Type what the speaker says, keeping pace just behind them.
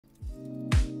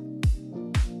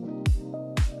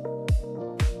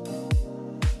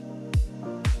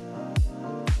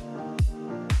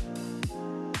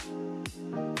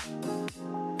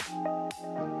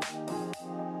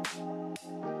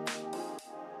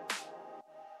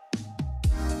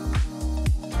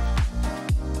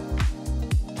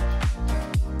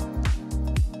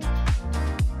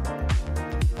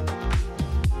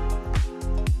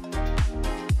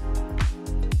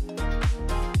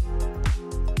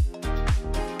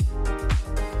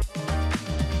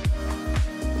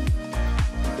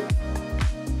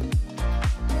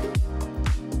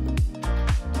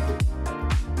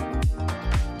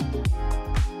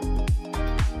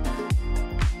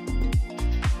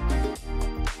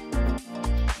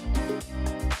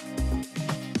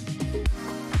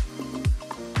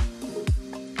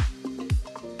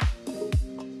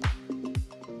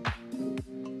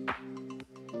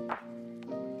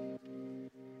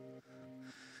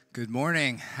Good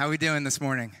morning. How are we doing this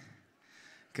morning?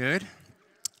 Good.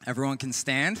 Everyone can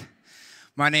stand.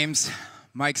 My name's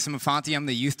Mike Simofanti. I'm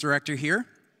the youth director here,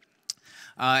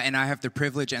 and I have the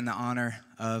privilege and the honor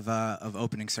of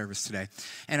opening service today.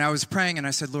 And I was praying, and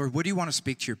I said, Lord, what do you want to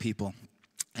speak to your people?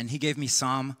 And he gave me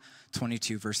Psalm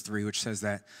 22, verse 3, which says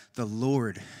that the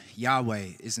Lord, Yahweh,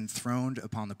 is enthroned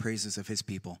upon the praises of his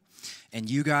people. And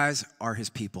you guys are his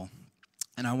people.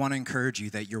 And I want to encourage you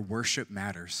that your worship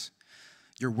matters.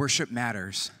 Your worship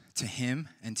matters to him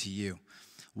and to you.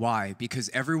 Why? Because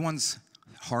everyone's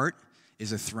heart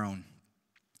is a throne.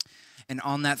 And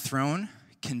on that throne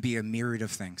can be a myriad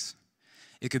of things.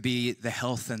 It could be the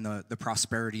health and the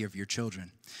prosperity of your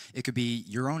children. It could be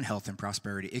your own health and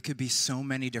prosperity. It could be so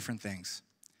many different things.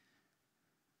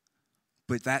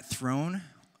 But that throne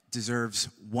deserves,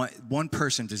 one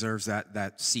person deserves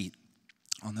that seat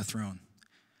on the throne,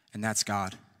 and that's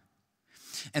God.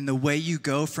 And the way you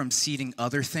go from seating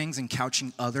other things and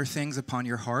couching other things upon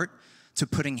your heart to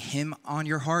putting him on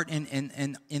your heart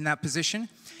in that position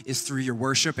is through your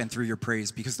worship and through your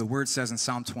praise, because the word says in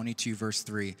Psalm 22, verse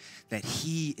 3, that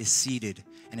he is seated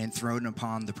and enthroned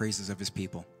upon the praises of his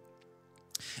people.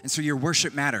 And so your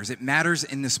worship matters. It matters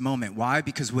in this moment. Why?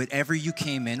 Because whatever you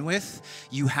came in with,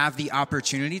 you have the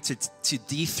opportunity to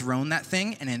dethrone that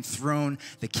thing and enthrone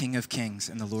the King of Kings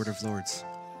and the Lord of Lords.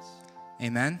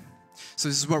 Amen? So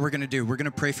this is what we're going to do. We're going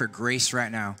to pray for grace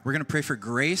right now. We're going to pray for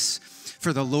grace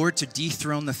for the Lord to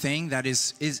dethrone the thing that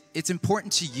is it's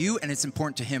important to you and it's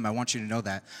important to him. I want you to know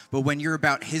that. But when you're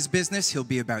about his business, he'll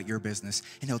be about your business.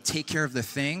 And he'll take care of the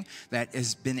thing that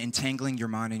has been entangling your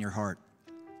mind and your heart.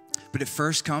 But it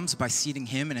first comes by seating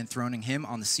him and enthroning him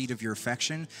on the seat of your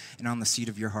affection and on the seat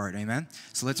of your heart. Amen?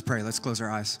 So let's pray. Let's close our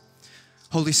eyes.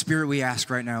 Holy Spirit, we ask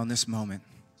right now in this moment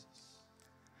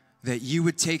that you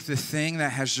would take the thing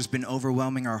that has just been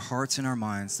overwhelming our hearts and our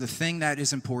minds, the thing that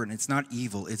is important. It's not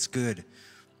evil, it's good.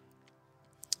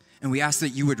 And we ask that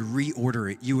you would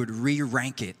reorder it, you would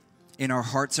re-rank it in our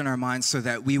hearts and our minds so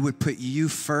that we would put you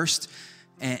first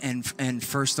and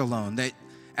first alone. That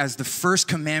as the first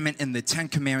commandment in the 10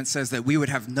 Commandments says that we would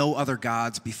have no other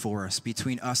gods before us,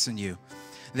 between us and you.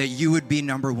 That you would be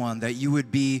number one, that you would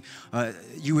be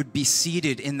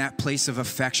seated in that place of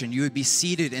affection. You would be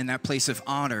seated in that place of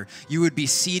honor. You would be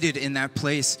seated in that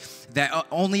place that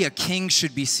only a king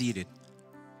should be seated.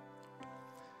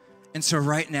 And so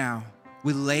right now,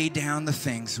 we lay down the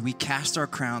things. We cast our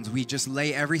crowns. We just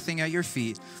lay everything at your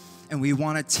feet. And we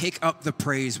want to take up the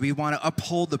praise. We want to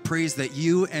uphold the praise that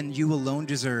you and you alone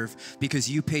deserve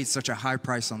because you paid such a high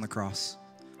price on the cross.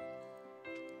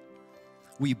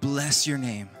 We bless your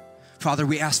name. Father,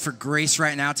 we ask for grace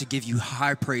right now to give you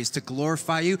high praise, to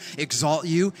glorify you, exalt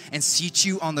you, and seat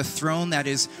you on the throne that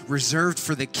is reserved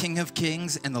for the King of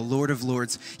Kings and the Lord of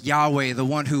Lords, Yahweh, the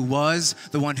one who was,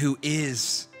 the one who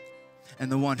is,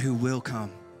 and the one who will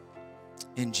come.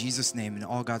 In Jesus' name, and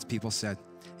all God's people said,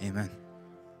 amen.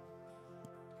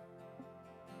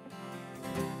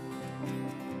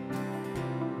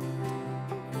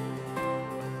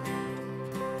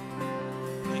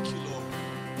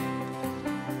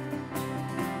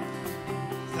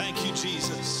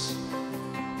 Jesus.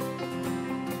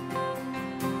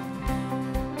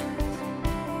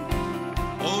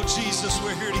 Oh, Jesus,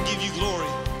 we're here to give you glory.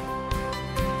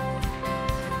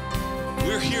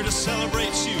 We're here to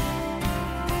celebrate you.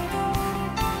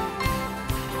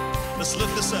 Let's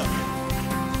lift this up.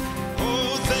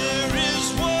 Oh, there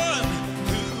is one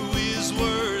who is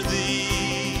worthy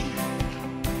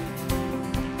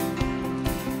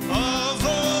of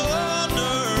all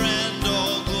honor and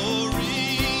all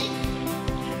glory.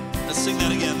 Let's sing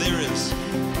that again. There is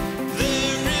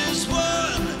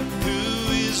one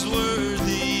who is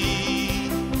worthy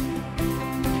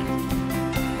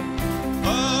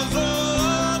of all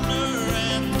honor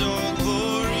and all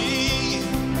glory.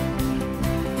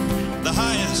 The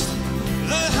highest.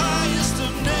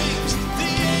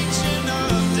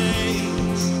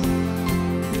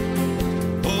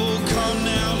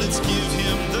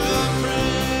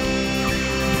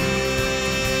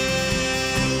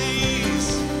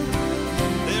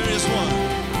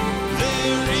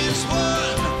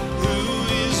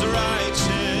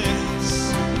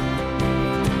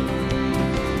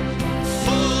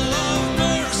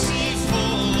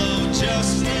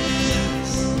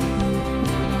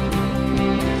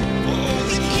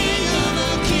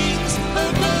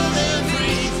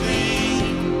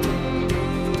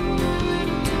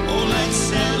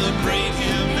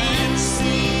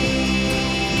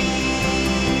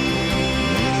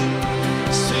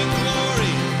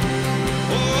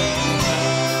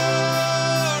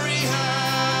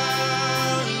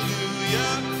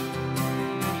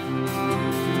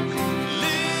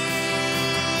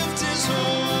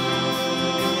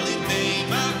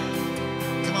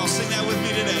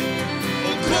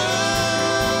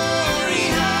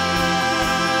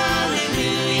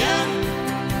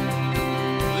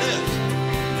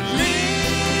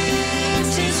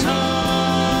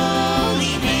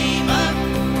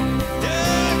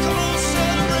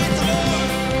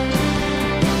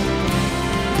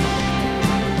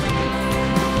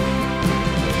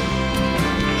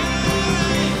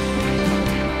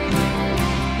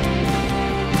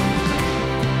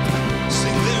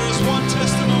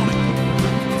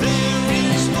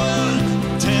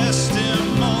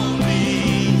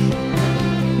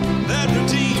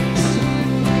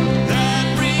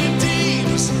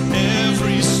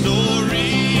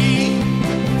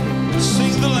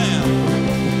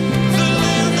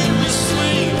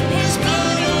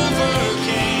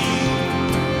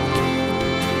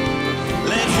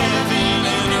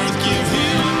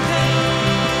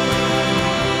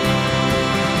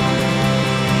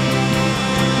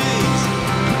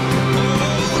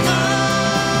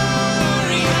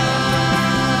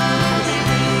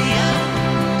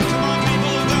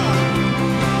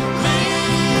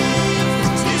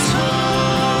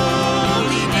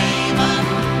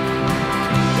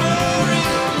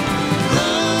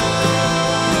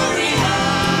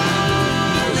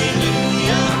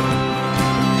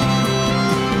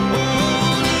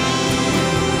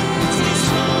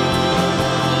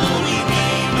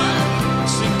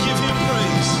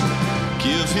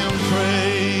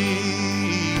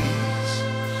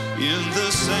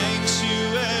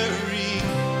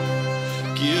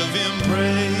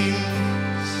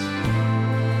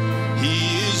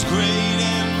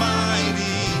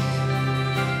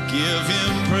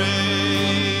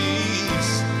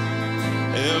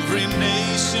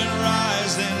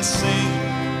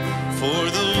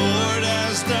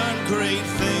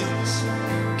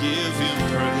 Give him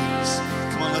praise.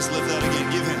 Come on, let's lift that again.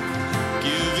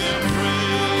 Give him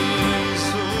praise.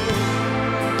 Oh,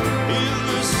 in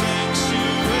the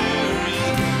sanctuary.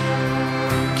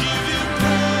 Give him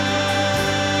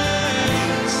praise.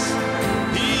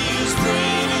 He is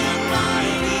great and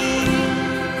mighty.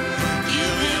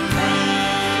 Give him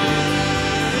praise.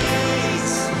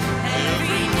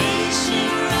 Every nation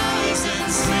rise and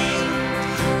sing.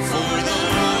 For the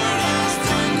Lord has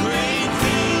done great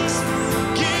things.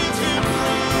 Give him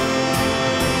praise.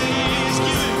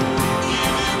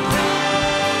 Give him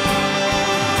praise.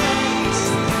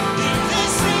 In the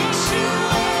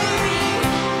sanctuary.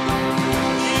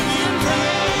 Give him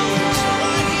praise.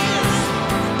 Right here.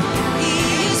 He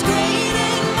is great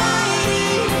and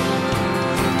mighty.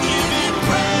 Give him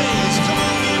praise. Come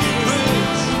on, give him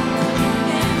praise.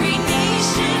 Every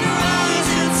nation rise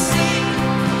and sing.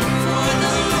 For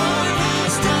the Lord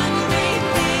has done great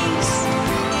things.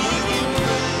 Give him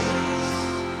praise.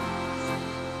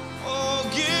 Oh,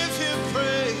 give him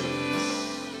praise.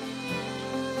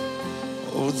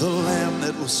 Oh, the Lamb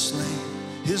that was slain,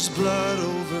 his blood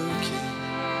overcame.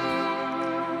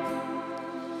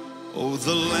 Oh,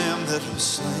 the Lamb that was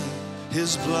slain,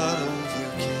 his blood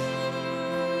overcame.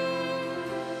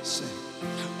 Say,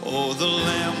 oh, the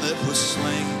Lamb that was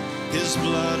slain, his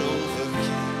blood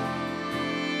overcame.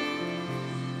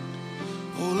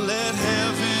 Oh, let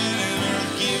heaven and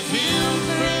earth give him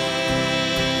praise.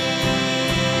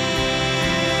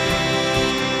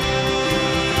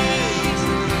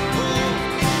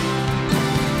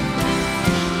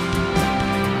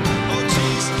 Oh,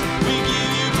 Jesus, we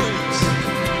give you praise.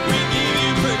 We give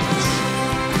you praise.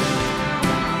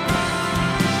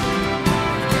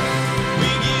 We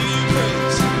give you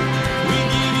praise. We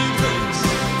give you praise.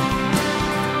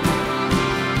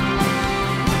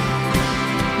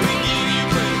 We give you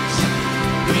praise.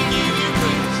 We give you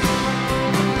praise.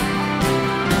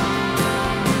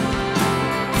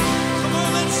 Come on,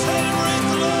 let's celebrate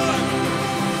the Lord.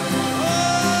 Oh,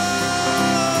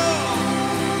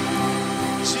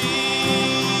 Jesus,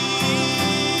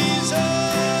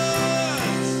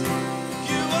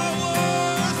 you are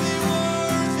worthy,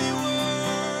 worthy,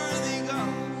 worthy,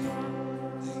 God.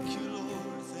 Thank you,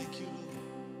 Lord. Thank you, Lord.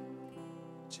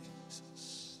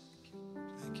 Jesus.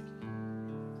 Thank you.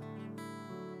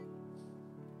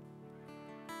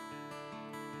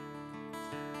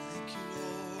 Thank you,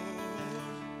 Lord.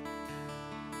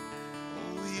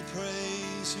 Oh, we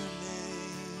praise your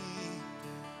name.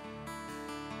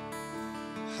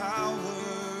 How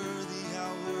worthy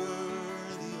are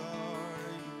you, God.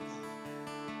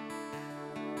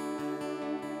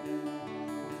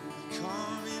 We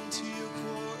come into your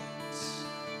courts,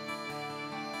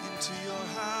 into your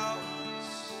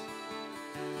house,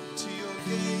 into your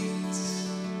gates,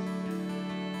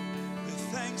 with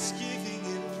thanksgiving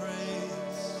and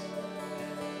praise.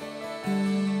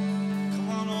 Come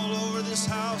on, all over this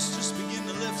house, just begin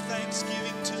to lift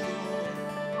thanksgiving to the Lord.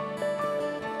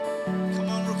 Come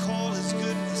on, recall his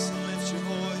goodness and lift your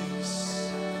voice.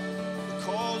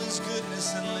 Recall his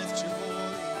goodness and lift your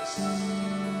voice.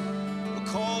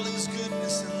 Recall his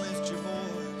goodness and lift your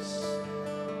voice.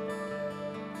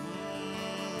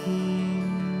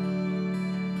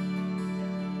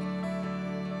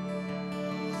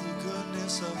 The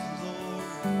goodness of the Lord.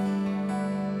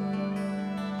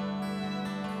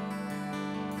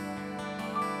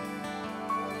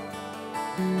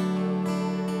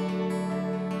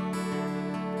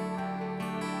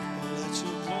 Oh, let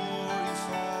your glory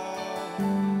fall.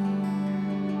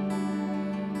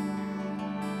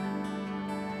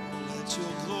 Oh, let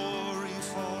your glory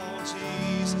fall,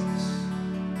 Jesus.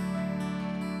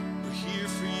 We're here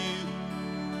for you.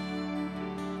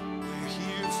 We're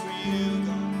here for you,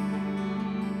 God.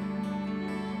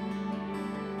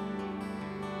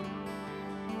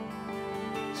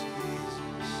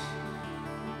 Jesus,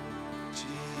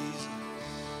 Jesus.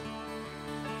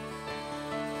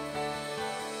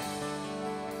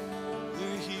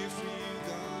 We're here for you,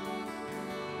 God.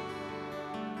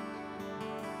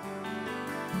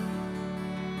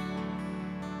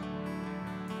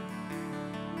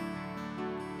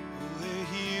 We're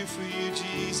here for you,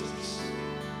 Jesus.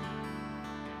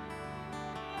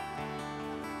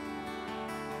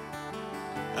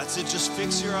 That's it, just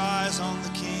fix your eyes on the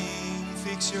King.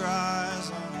 Fix your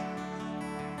eyes on him.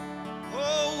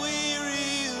 Oh, we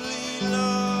really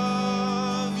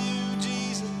love you,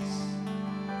 Jesus.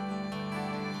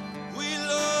 We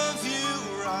love you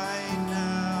right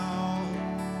now.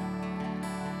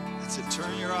 That's it,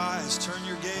 turn your eyes, turn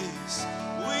your gaze.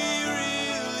 We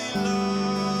really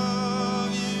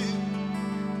love you.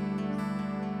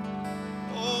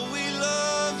 Oh, we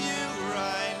love you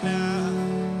right now.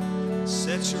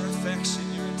 set your affection,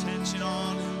 your attention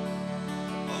on him.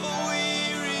 Oh,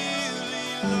 we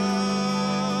really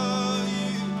love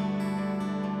you.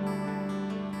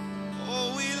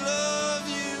 Oh, we love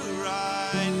you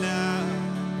right now.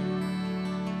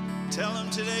 Tell him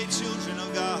today, children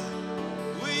of God,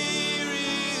 we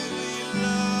really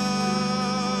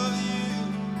love you.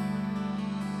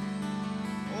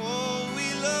 Oh,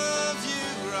 we love you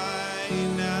right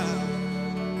now.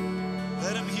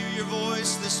 Let him hear your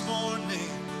voice this morning.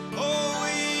 Oh,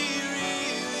 we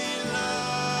really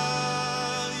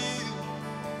love you.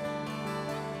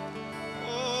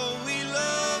 Oh, we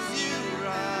love you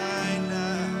right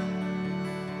now.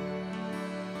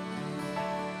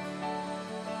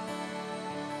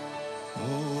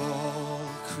 Oh, all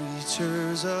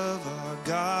creatures of our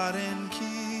God and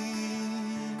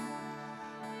King,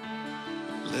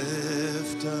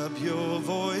 lift up your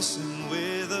voice and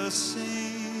with us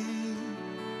sing.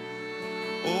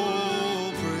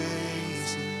 Oh,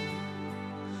 praise him.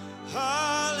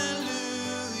 Hallelujah.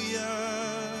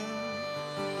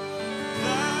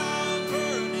 Thou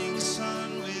burning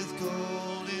sun with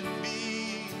golden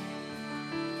beam,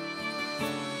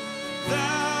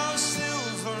 thou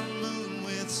silver moon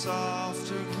with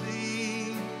softer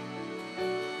gleam.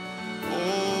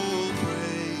 Oh,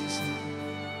 praise him.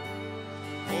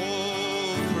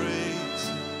 Oh, praise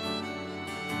him.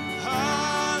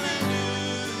 Hallelujah.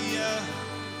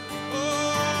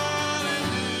 Oh,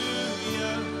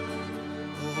 hallelujah.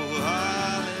 Oh,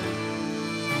 hallelujah.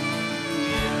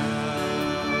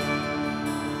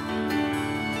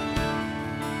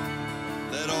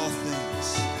 Let all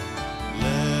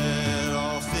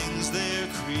things their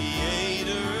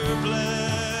Creator bless.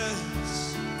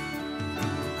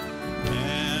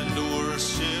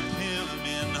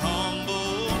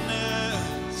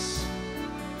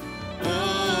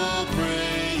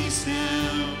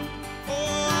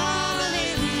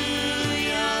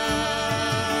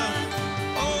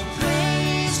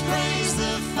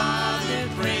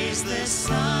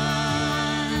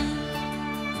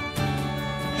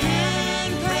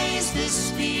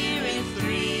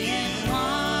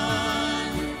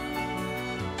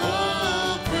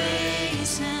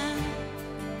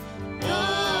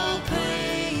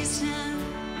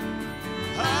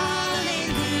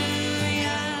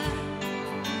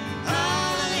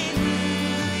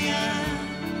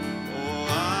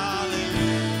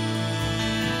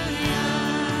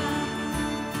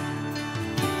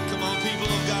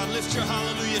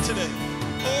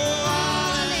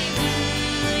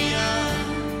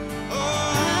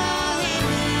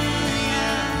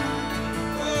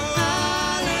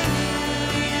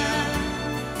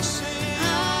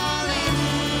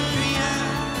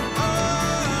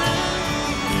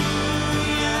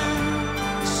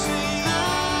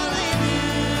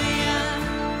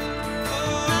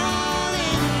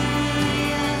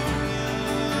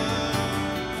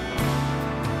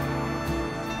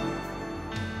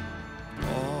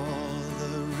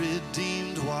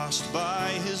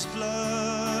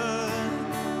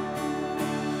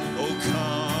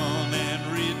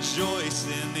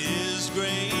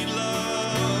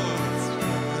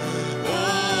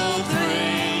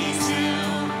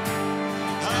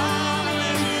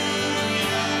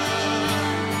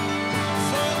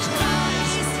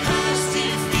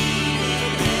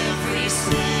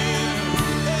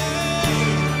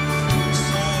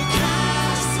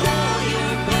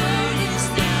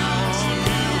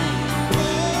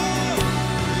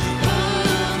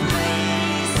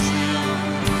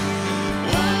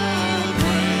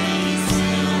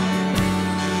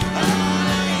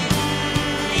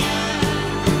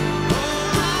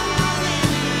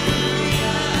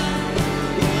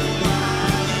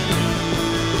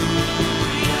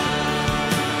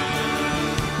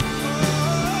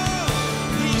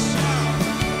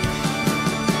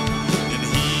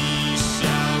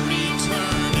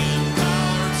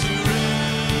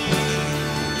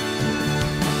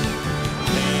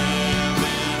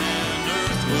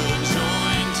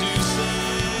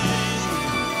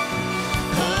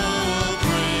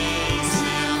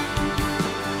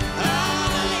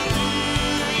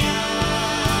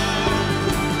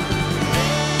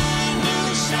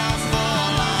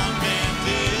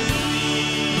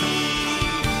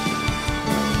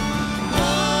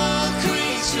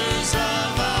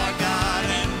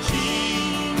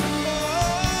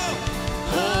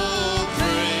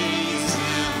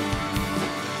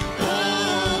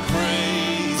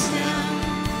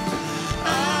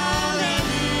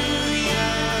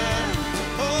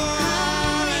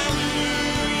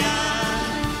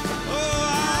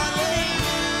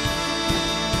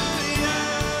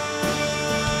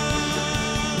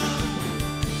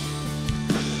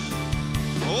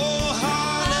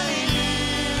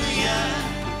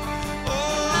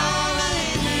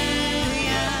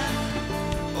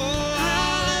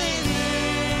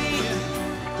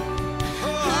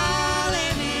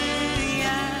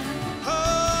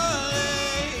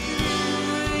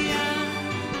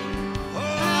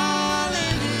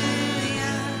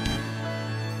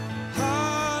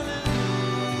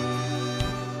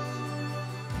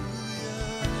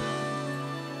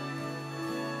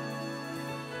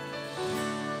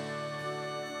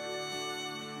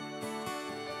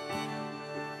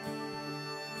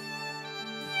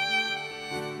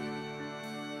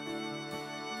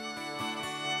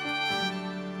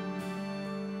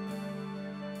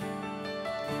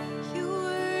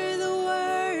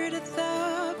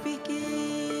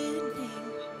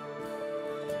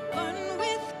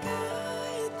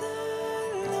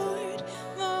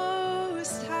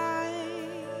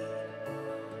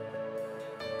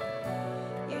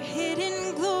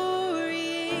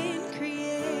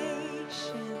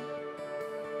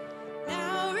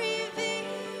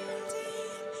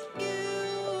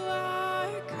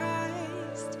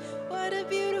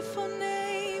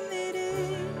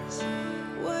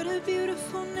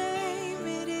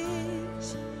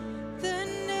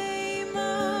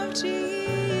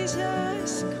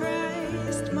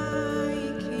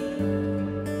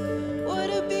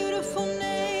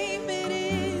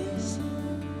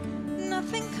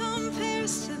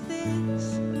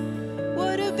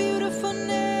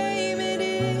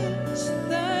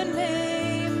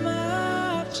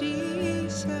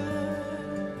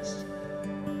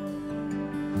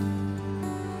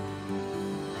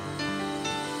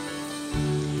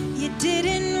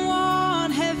 didn't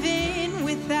want heaven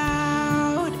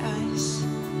without us.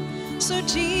 So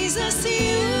Jesus,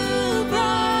 you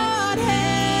brought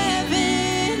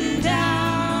heaven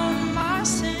down.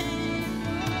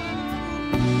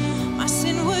 My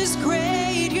sin was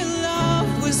great, your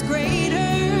love was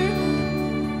greater.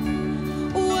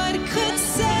 What could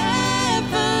separate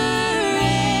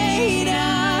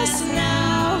us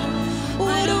now?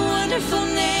 What a wonderful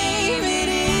name it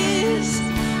is.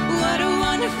 What a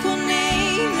wonderful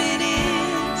name it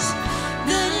is.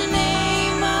 The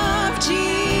name of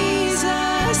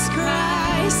Jesus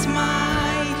Christ,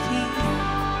 my King.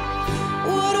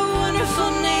 What a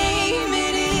wonderful name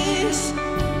it is.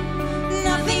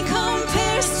 Nothing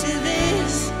compares to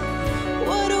this.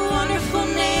 What a wonderful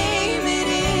name it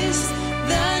is.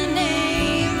 The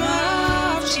name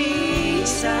of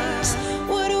Jesus.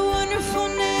 What a wonderful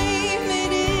name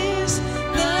it is.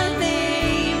 The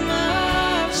name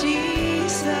of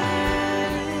Jesus.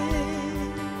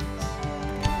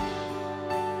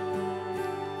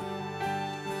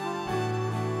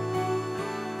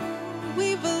 We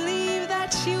believe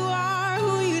that you are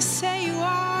who you say you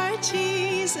are,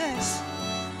 Jesus.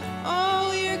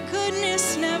 Oh, your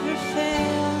goodness never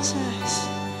fails us.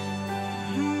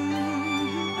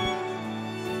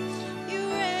 You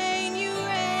reign, you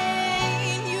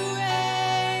reign, you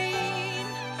reign.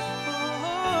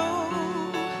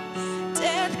 Oh,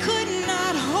 death could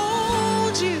not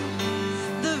hold you.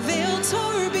 The veil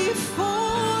tore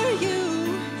before you.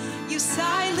 You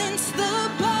silenced the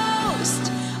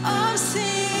boast of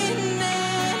sin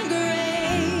and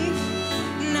grave.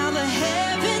 Now the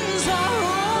heavens are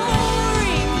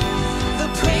roaring the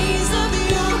praise of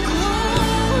your glory.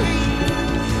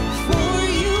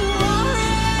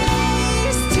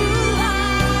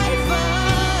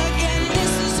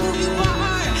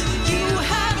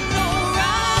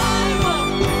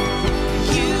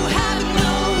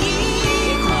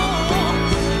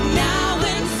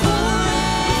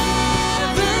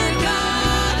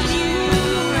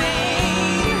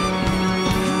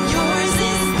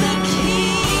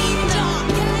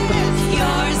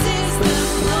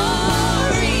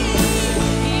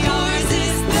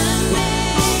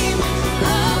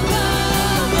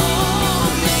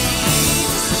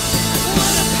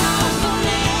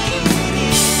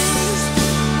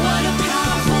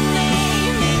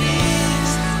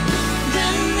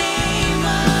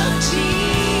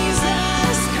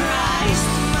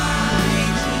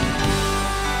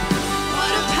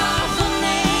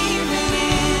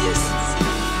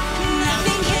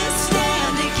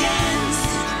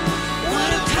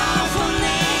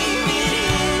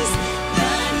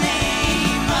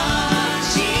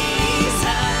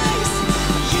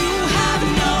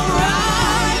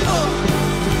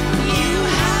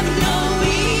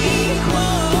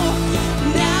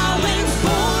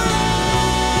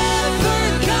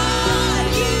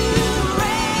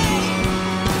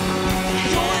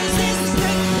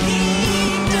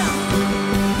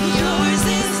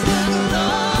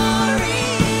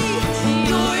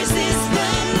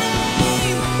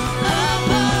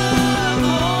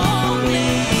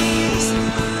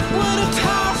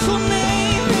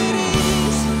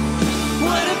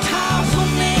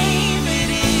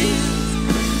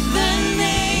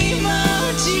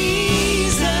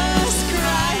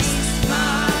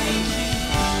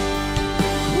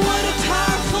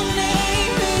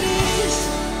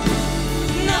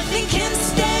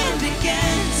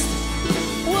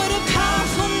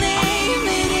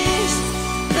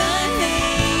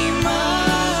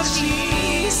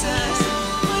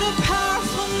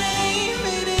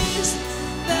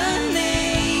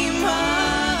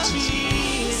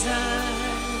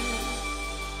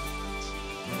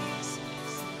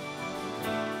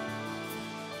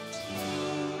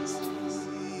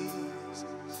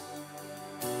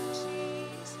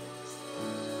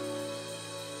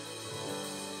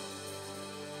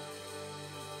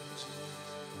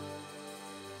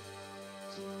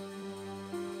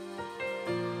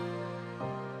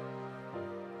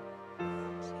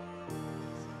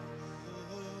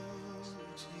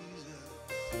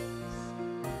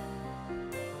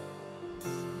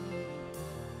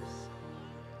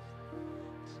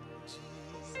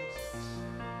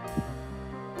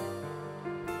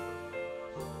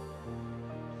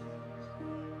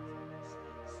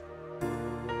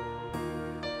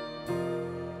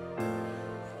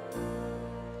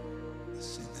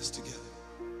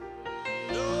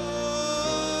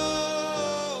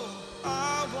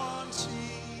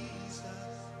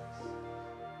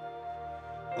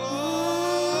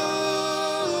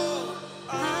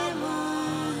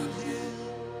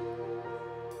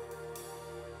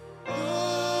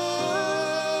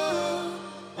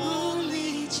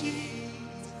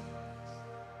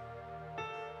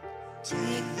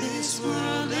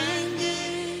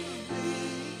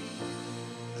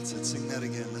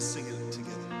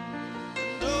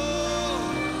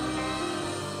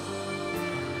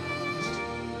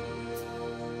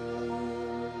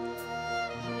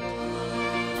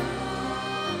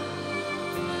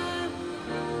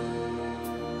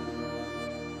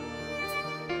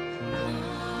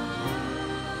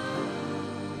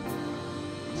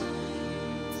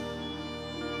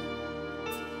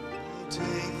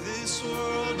 take this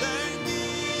world and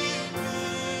give me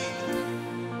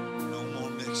no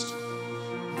more mixture,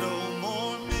 no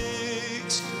more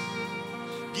mixture.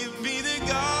 Give me the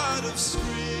God of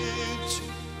Scripture.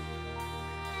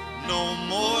 No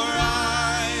more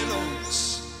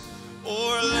idols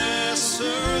or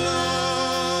lesser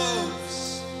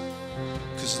loves,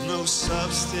 'cause no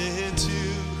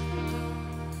substitute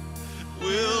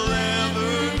will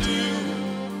ever do.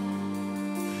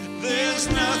 There's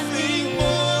nothing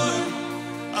more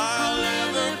I'll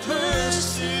ever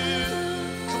pursue.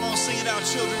 Come on, sing it out,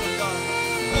 children of God.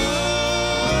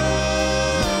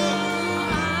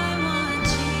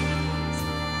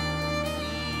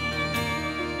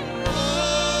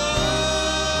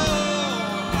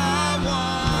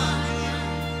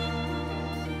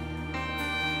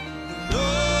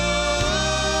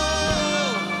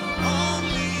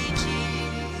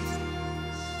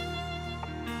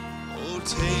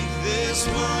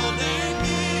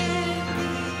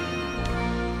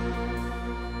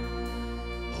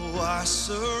 I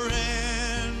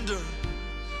surrender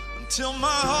until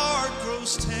my heart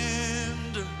grows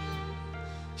tender.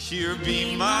 Here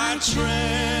be my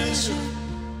treasure,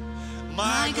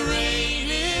 my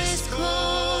greatest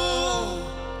goal,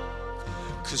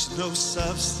 'cause no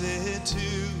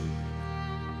substitute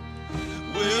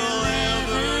will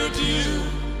ever do.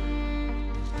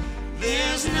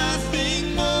 There's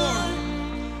nothing more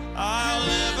I'll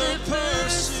ever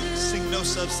pursue. Sing no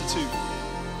substitute.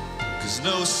 'Cause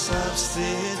no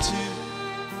substitute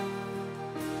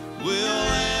will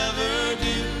ever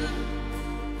do.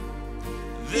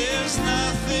 There's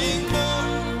nothing more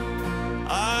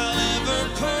I'll ever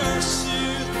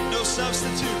pursue. No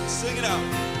substitute, sing it out.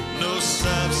 No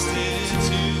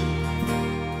substitute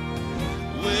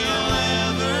will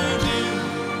ever do.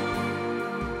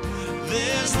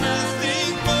 There's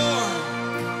nothing more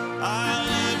I'll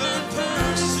ever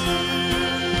pursue.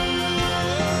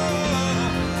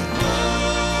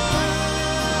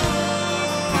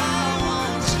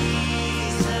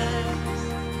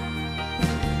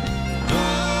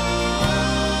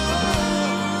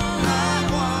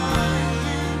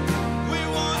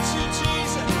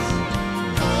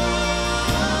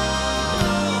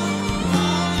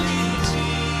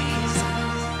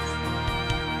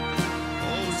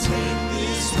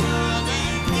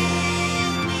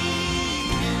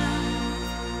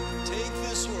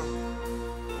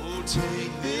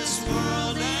 Take this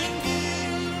world and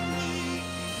give me.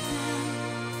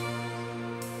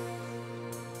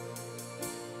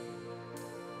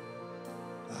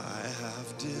 I have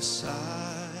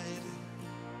decided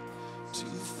to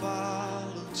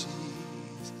follow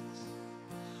Jesus.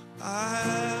 I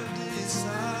have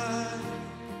decided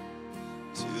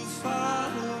to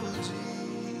follow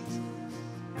Jesus.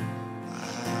 I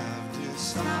have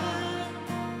decided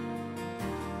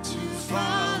to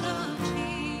follow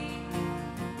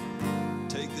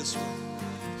this world.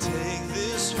 Take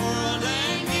this world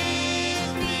and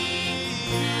give me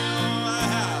Him.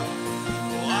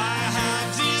 I have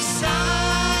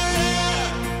decided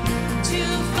To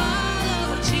follow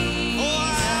Jesus. Oh,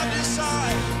 I have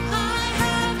decided. I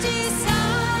have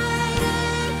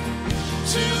decided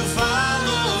To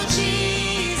follow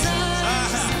Jesus.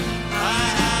 I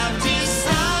have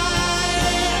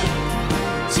decided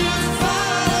to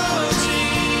follow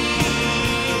Jesus.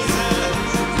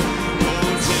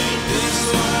 Take this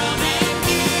world and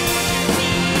give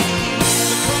me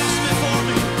the cross before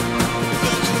me,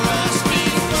 the cross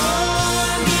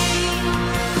before me,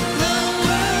 the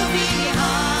world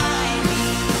behind me.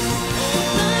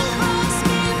 The cross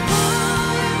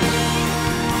before me,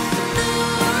 the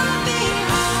world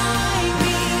behind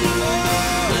me.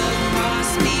 The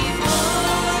cross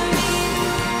before me,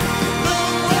 the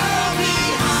world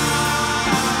behind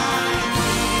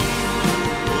me.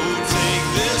 oh, take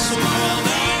this world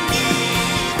and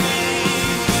give me.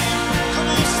 Come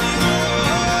on, sing, oh,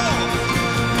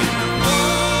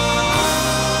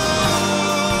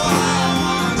 I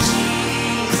want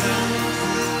Jesus.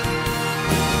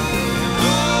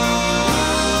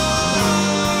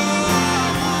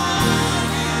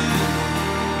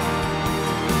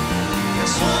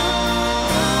 Yes,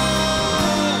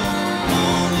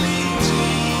 only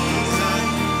Jesus.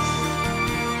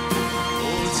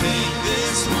 Oh, take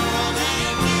this world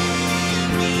and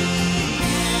give me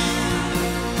Him.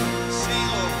 Sing,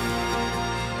 oh,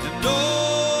 and oh,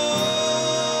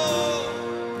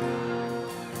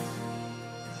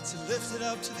 let's lift it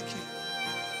up to the King.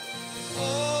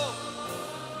 Oh,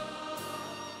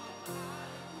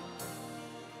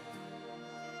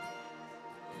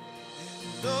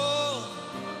 and oh,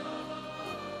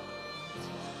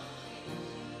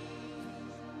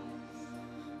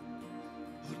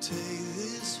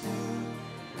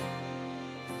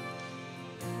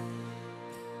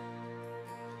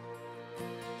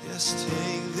 Jesus,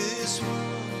 take this world.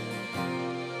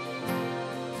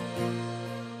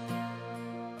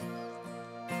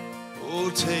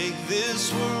 Oh, take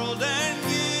this world and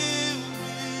give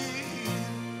me.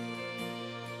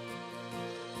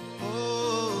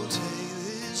 Oh, take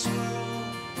this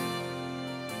world.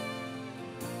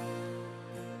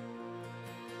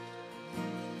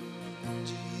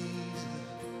 Jesus,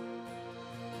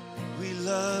 we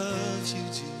love you,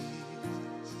 Jesus.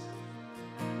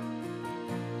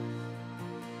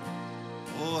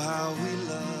 Oh, how we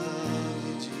love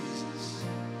you, Jesus.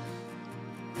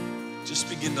 Just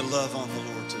begin to love on the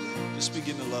Lord today. Just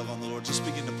begin to love on the Lord. Just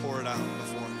begin to pour it out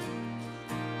before Him.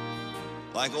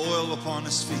 Like oil upon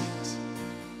His feet.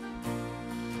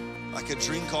 Like a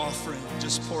drink offering.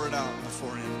 Just pour it out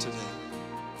before Him today.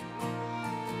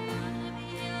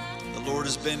 The Lord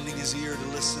is bending His ear to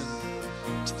listen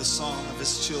to the song of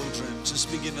His children. Just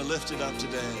begin to lift it up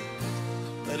today.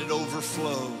 Let it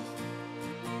overflow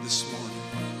this morning.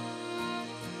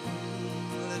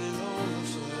 Let it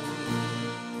overflow.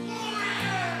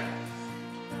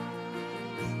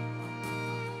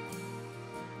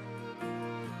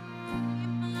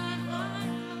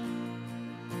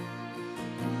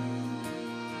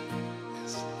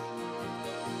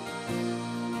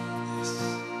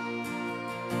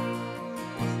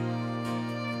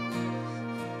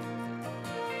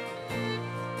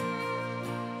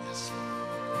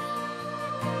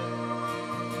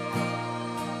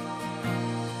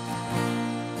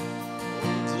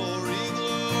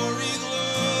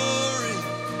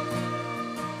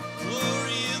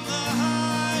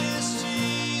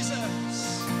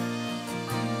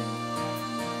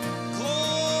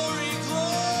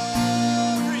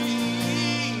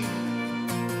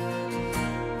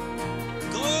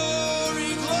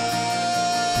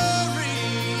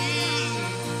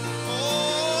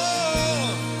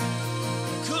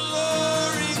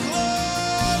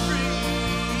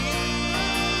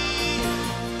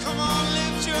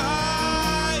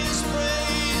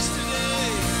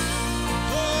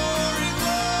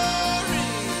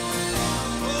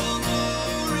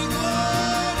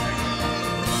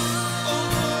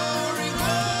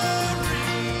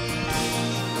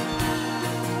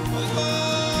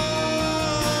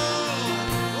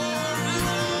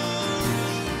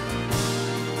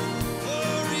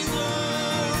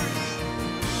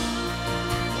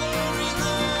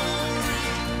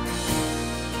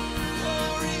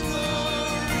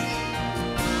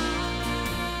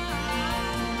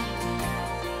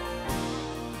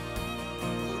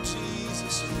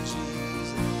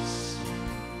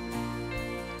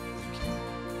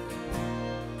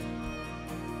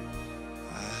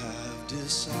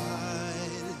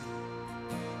 Decided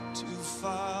to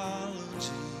follow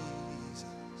Jesus.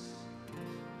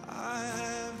 I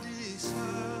have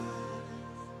decided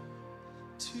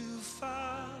to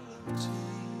follow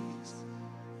Jesus.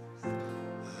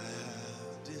 I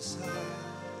have decided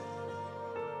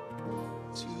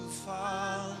to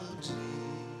follow Jesus.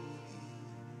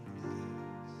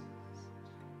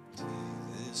 Take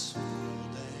this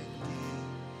world and give me.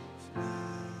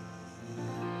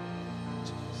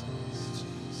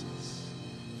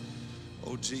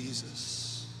 Oh,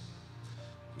 Jesus,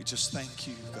 we just thank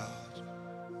you, God.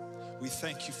 We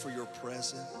thank you for your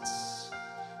presence.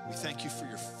 We thank you for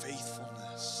your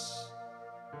faithfulness.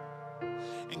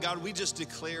 And God, we just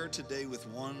declare today with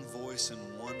one voice and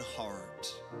one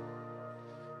heart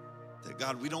that,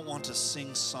 God, we don't want to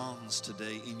sing songs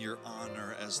today in your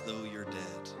honor as though you're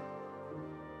dead.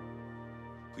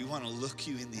 We want to look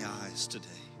you in the eyes today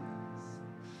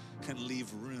and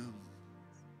leave room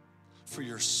for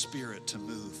your Spirit to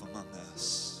move among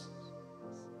us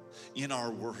in our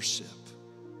worship,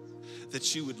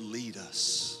 that you would lead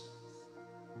us.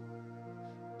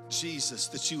 Jesus,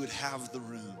 that you would have the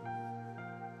room,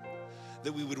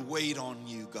 that we would wait on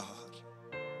you, God.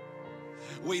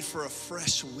 Wait for a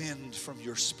fresh wind from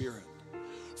your Spirit,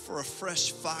 for a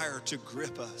fresh fire to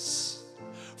grip us,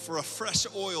 for a fresh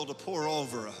oil to pour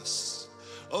over us.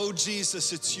 Oh,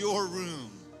 Jesus, it's your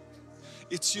room.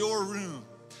 It's your room.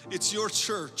 It's your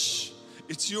church.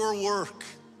 It's your work.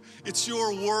 It's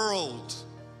your world.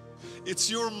 It's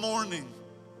your morning.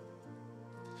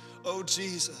 Oh,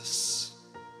 Jesus,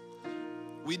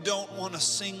 we don't want to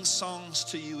sing songs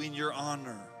to you in your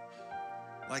honor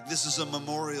like this is a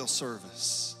memorial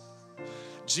service.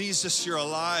 Jesus, you're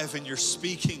alive and you're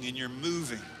speaking and you're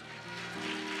moving.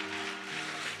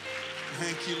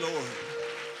 Thank you, Lord.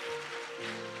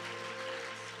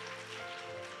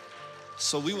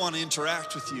 So we want to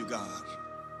interact with you, God.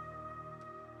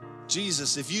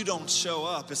 Jesus, if you don't show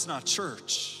up, it's not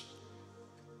church.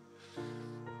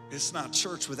 It's not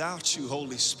church without you,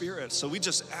 Holy Spirit. So we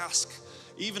just ask,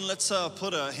 even let's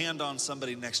put a hand on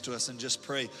somebody next to us and just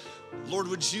pray, Lord,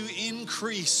 would you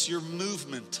increase your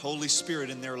movement, Holy Spirit,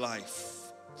 in their life?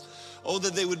 Oh,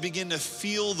 that they would begin to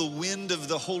feel the wind of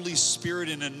the Holy Spirit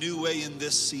in a new way in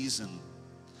this season.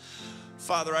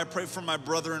 Father, I pray for my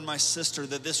brother and my sister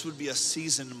that this would be a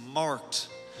season marked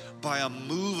by a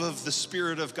move of the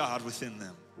Spirit of God within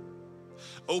them.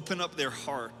 Open up their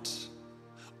heart.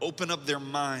 Open up their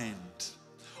mind.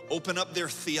 Open up their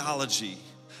theology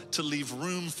to leave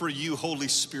room for you, Holy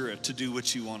Spirit, to do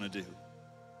what you want to do.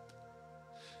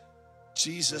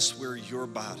 Jesus, we're your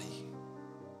body.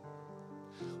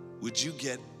 Would you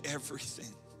get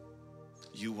everything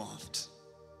you want?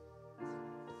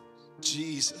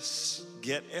 Jesus,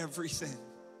 get everything.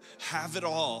 Have it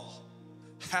all.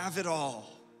 Have it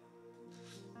all.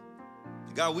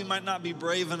 God, we might not be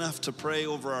brave enough to pray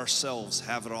over ourselves,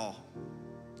 have it all.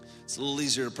 It's a little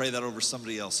easier to pray that over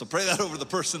somebody else. So pray that over the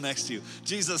person next to you.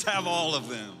 Jesus, have all of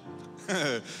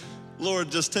them.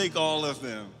 Lord, just take all of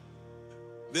them.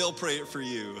 They'll pray it for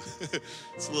you.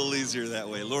 It's a little easier that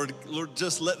way. Lord,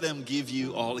 just let them give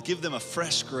you all. Give them a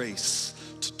fresh grace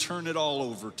to turn it all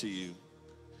over to you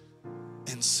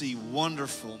and see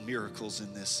wonderful miracles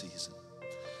in this season.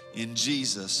 In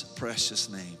Jesus' precious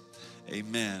name,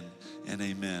 amen and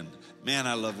amen. Man,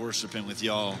 I love worshiping with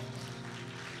y'all.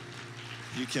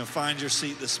 You can find your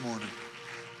seat this morning.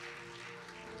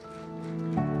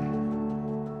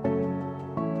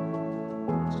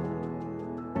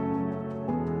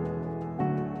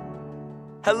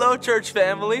 Hello, church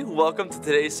family. Welcome to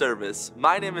today's service.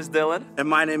 My name is Dylan. And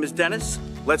my name is Dennis.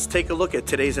 Let's take a look at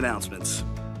today's announcements.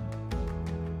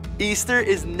 Easter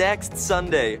is next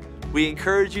Sunday. We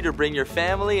encourage you to bring your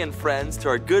family and friends to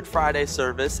our Good Friday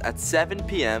service at 7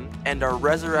 p.m. and our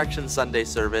Resurrection Sunday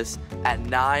service at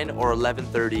 9 or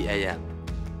 11:30 a.m.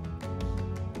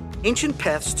 Ancient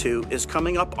Paths 2 is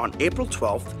coming up on April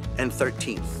 12th and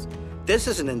 13th. This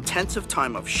is an intensive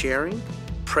time of sharing,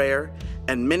 prayer,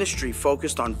 and ministry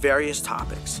focused on various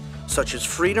topics, such as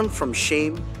freedom from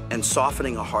shame and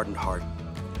softening a hardened heart.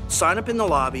 Sign up in the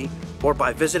lobby or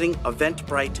by visiting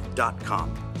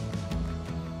eventbrite.com.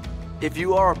 If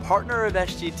you are a partner of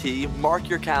SGT, mark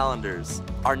your calendars.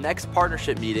 Our next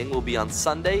partnership meeting will be on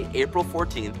Sunday, April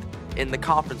 14th in the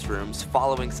conference rooms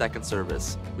following second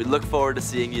service. We look forward to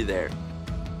seeing you there.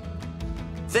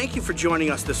 Thank you for joining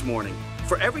us this morning.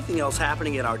 For everything else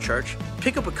happening at our church,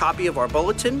 pick up a copy of our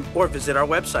bulletin or visit our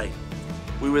website.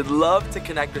 We would love to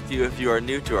connect with you if you are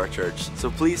new to our church,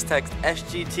 so please text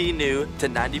SGT New to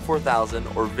 94,000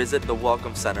 or visit the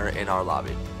Welcome Center in our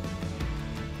lobby.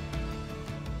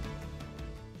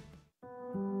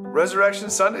 Resurrection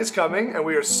Sunday is coming, and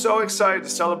we are so excited to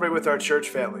celebrate with our church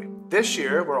family. This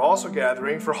year, we're also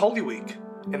gathering for Holy Week.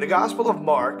 In the Gospel of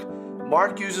Mark,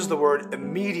 Mark uses the word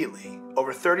immediately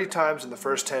over 30 times in the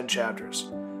first 10 chapters.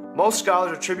 Most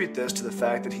scholars attribute this to the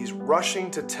fact that he's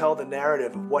rushing to tell the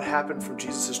narrative of what happened from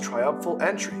Jesus' triumphal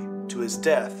entry to his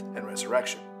death and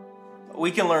resurrection.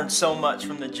 We can learn so much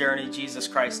from the journey Jesus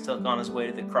Christ took on his way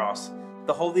to the cross.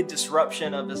 The holy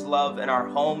disruption of his love in our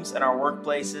homes and our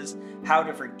workplaces, how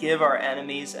to forgive our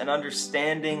enemies, and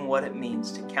understanding what it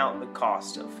means to count the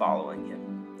cost of following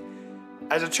him.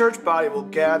 As a church body, we'll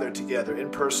gather together in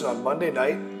person on Monday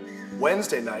night,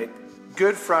 Wednesday night,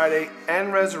 Good Friday,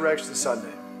 and Resurrection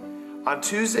Sunday. On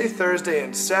Tuesday, Thursday,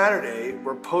 and Saturday,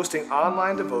 we're posting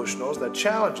online devotionals that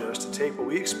challenge us to take what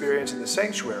we experience in the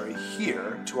sanctuary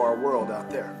here to our world out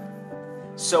there.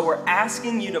 So we're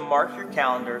asking you to mark your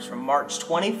calendars from March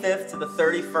 25th to the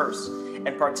 31st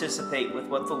and participate with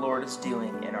what the Lord is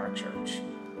doing in our church.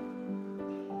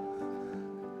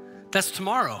 That's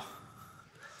tomorrow.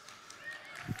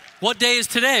 What day is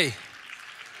today?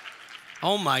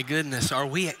 Oh my goodness,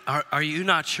 are you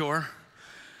not sure?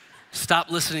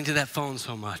 Stop listening to that phone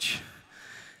so much.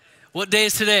 What day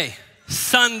is today?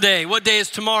 Sunday. What day is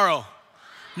tomorrow?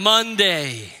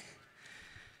 Monday.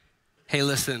 Hey,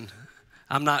 listen,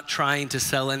 I'm not trying to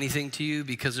sell anything to you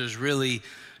because there's really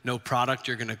no product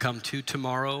you're gonna come to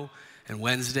tomorrow and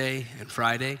Wednesday and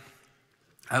Friday.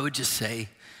 I would just say,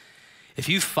 if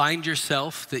you find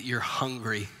yourself that you're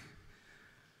hungry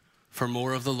for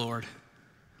more of the Lord,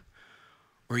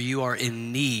 or you are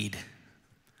in need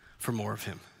for more of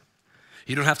him,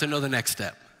 you don't have to know the next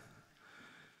step.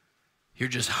 You're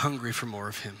just hungry for more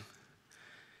of him,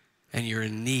 and you're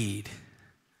in need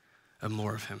of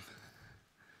more of him.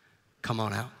 Come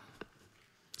on out.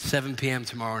 7 p.m.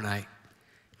 tomorrow night.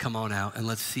 Come on out and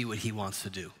let's see what he wants to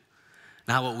do.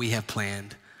 Not what we have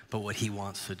planned, but what he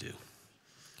wants to do.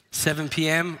 7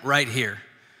 p.m. right here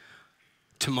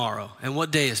tomorrow. And what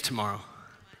day is tomorrow?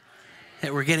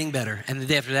 We're getting better. And the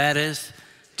day after that is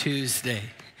Tuesday.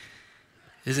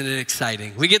 Isn't it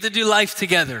exciting? We get to do life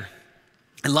together.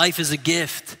 And life is a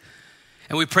gift.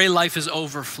 And we pray life is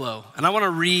overflow. And I want to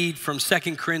read from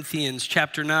 2 Corinthians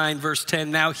chapter 9, verse 10.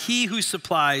 Now he who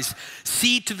supplies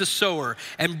seed to the sower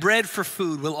and bread for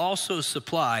food will also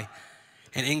supply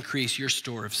and increase your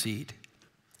store of seed.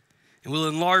 And will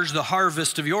enlarge the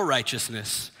harvest of your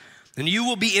righteousness. And you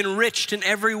will be enriched in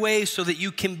every way so that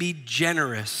you can be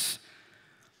generous.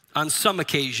 On some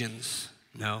occasions,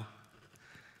 no,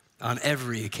 on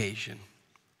every occasion.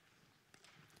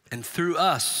 And through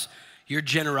us, your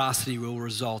generosity will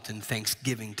result in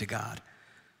thanksgiving to God.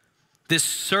 This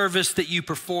service that you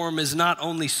perform is not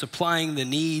only supplying the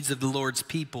needs of the Lord's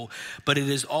people, but it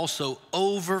is also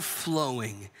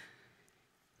overflowing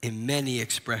in many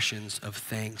expressions of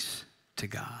thanks to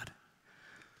God.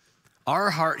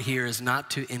 Our heart here is not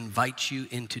to invite you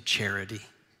into charity.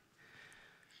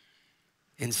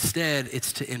 Instead,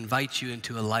 it's to invite you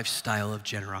into a lifestyle of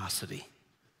generosity.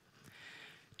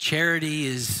 Charity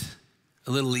is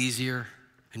a little easier,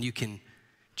 and you can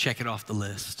check it off the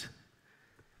list.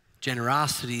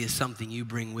 Generosity is something you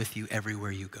bring with you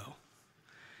everywhere you go.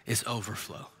 It's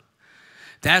overflow.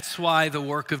 That's why the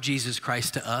work of Jesus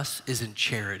Christ to us isn't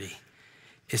charity.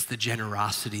 It's the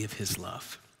generosity of his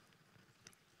love.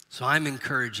 So I'm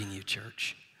encouraging you,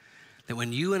 church, that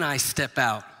when you and I step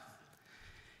out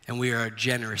and we are a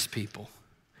generous people,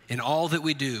 in all that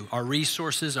we do, our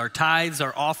resources, our tithes,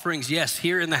 our offerings, yes,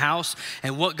 here in the house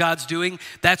and what God's doing,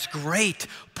 that's great.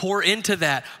 Pour into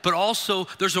that. But also,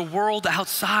 there's a world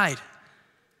outside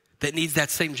that needs that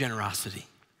same generosity,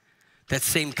 that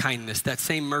same kindness, that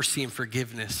same mercy and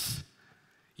forgiveness.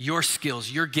 Your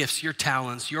skills, your gifts, your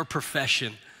talents, your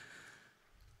profession,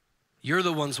 you're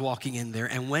the ones walking in there.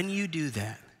 And when you do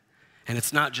that, and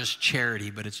it's not just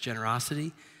charity, but it's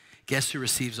generosity, guess who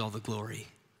receives all the glory?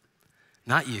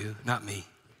 Not you, not me,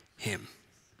 him.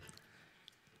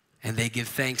 And they give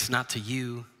thanks not to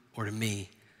you or to me,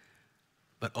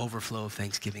 but overflow of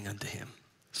thanksgiving unto him.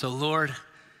 So Lord,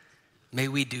 may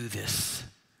we do this.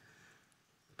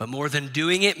 But more than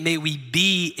doing it, may we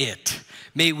be it.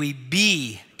 May we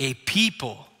be a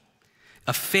people,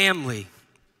 a family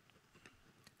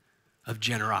of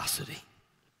generosity.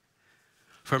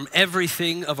 From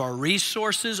everything of our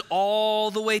resources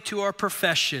all the way to our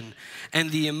profession and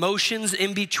the emotions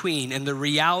in between and the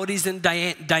realities and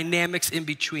dynamics in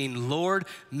between. Lord,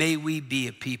 may we be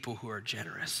a people who are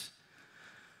generous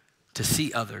to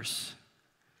see others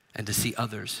and to see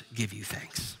others give you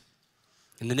thanks.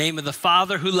 In the name of the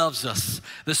Father who loves us,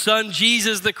 the Son,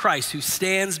 Jesus the Christ, who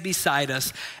stands beside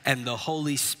us, and the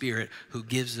Holy Spirit who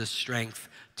gives us strength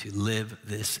to live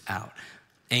this out.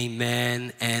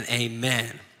 Amen and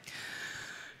amen.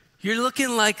 You're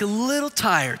looking like a little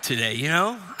tired today, you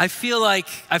know? I feel like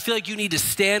you need to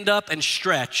stand up and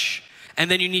stretch, and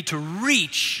then you need to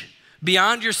reach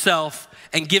beyond yourself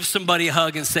and give somebody a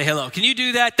hug and say hello. Can you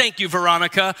do that? Thank you,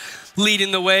 Veronica,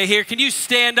 leading the way here. Can you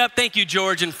stand up? Thank you,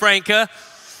 George and Franca.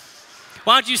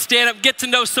 Why don't you stand up, get to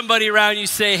know somebody around you,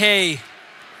 say, hey,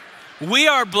 we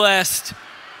are blessed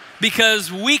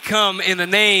because we come in the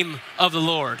name of the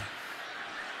Lord.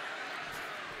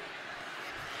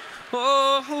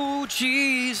 Oh,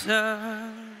 Jesus.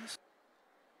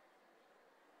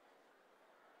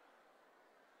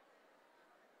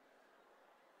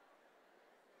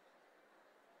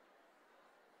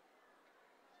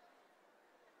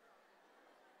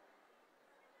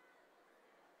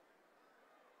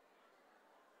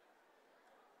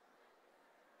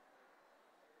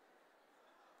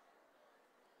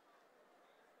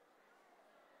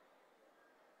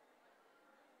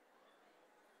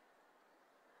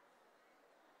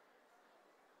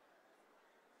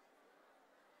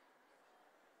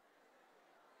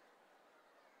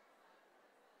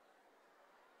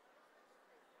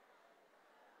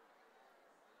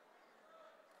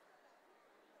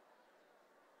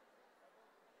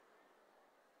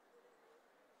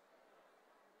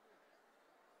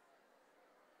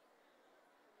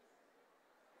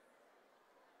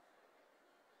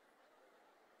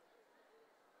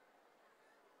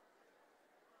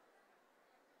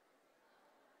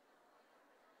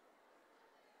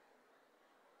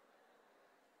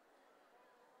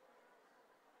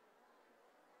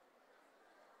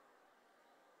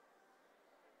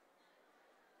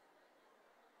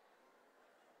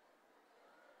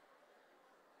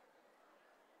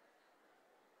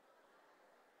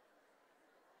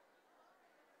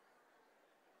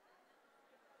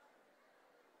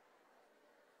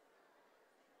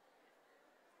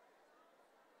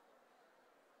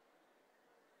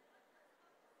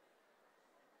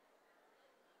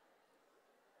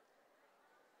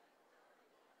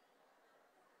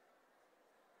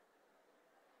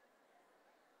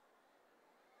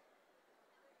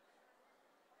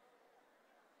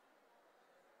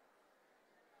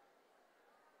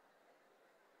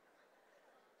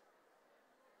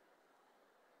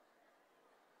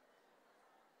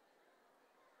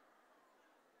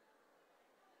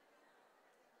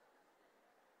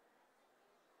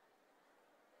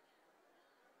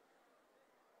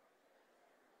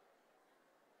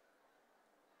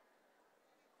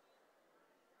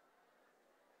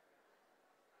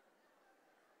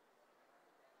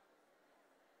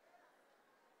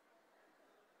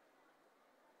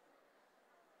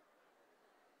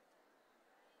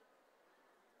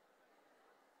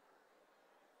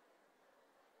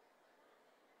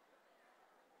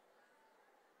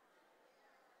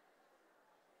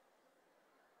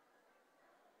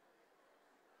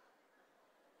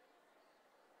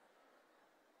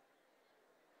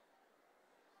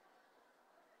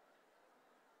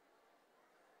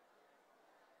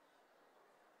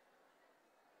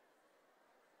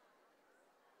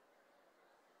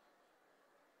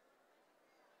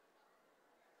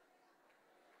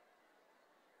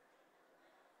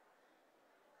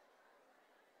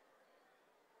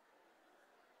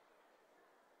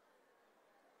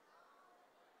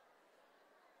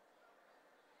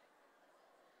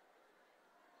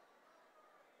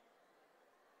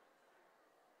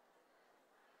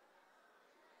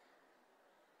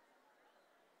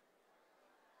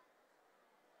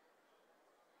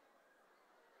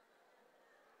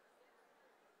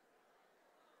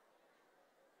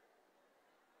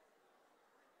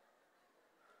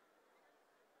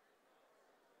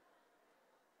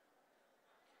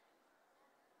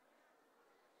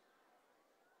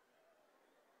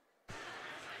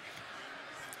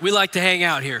 We like to hang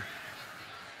out here.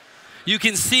 You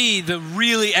can see the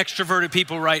really extroverted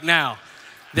people right now.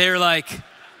 They're like,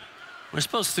 we're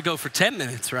supposed to go for 10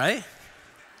 minutes, right?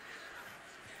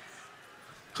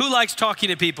 Who likes talking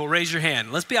to people? Raise your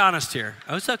hand. Let's be honest here.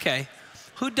 Oh, it's okay.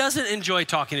 Who doesn't enjoy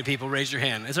talking to people? Raise your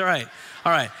hand. It's all right.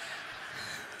 All right.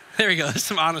 There we go. There's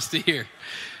some honesty here.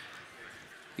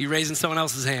 You raising someone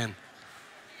else's hand.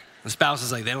 The spouse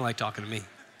is like, they don't like talking to me.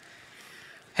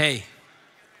 Hey,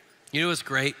 you know what's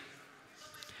great?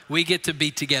 We get to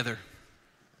be together.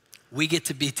 We get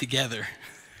to be together.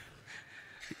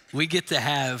 We get to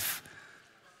have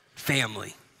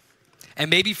family. And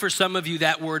maybe for some of you,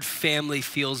 that word family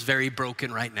feels very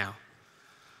broken right now.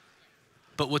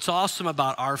 But what's awesome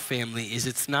about our family is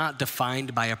it's not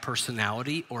defined by a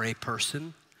personality or a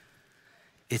person.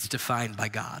 It's defined by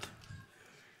God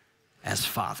as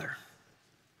Father.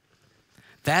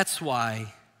 That's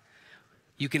why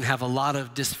you can have a lot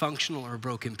of dysfunctional or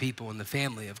broken people in the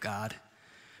family of God,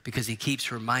 because he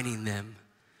keeps reminding them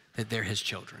that they're his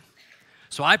children.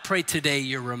 So I pray today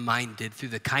you're reminded through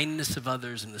the kindness of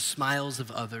others and the smiles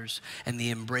of others and the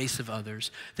embrace of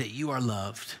others that you are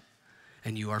loved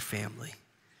and you are family.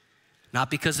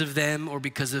 Not because of them or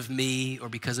because of me or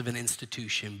because of an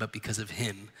institution, but because of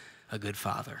him, a good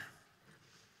Father.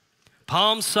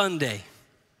 Palm Sunday,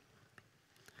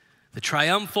 the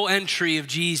triumphal entry of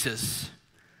Jesus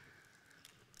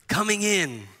coming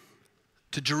in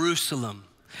to Jerusalem.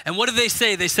 And what did they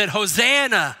say? They said,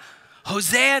 Hosanna,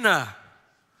 Hosanna.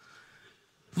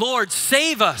 Lord,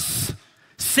 save us,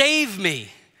 save me.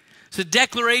 It's a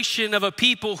declaration of a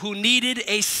people who needed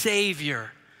a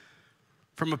savior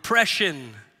from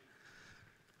oppression,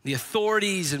 the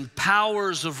authorities and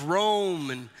powers of Rome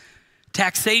and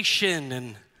taxation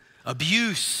and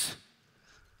abuse.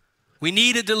 We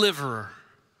need a deliverer.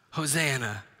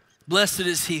 Hosanna. Blessed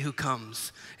is he who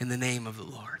comes in the name of the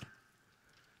Lord.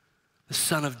 The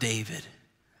Son of David.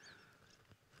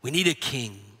 We need a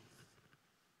king.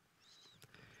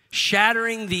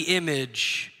 Shattering the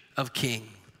image of king.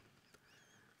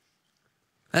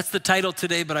 That's the title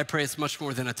today, but I pray it's much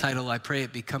more than a title. I pray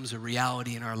it becomes a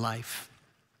reality in our life.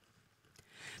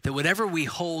 That whatever we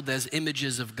hold as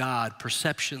images of God,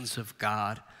 perceptions of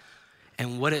God,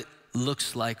 and what it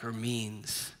looks like or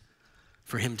means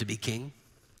for him to be king,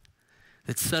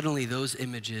 that suddenly those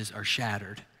images are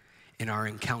shattered in our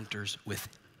encounters with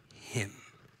him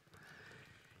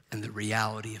and the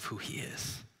reality of who he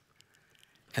is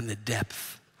and the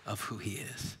depth of who he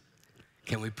is.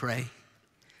 Can we pray?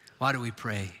 Why do we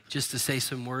pray? Just to say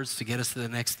some words to get us to the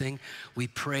next thing? We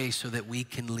pray so that we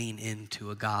can lean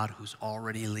into a God who's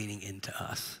already leaning into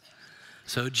us.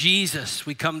 So Jesus,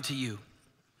 we come to you.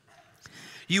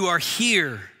 You are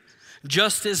here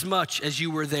just as much as you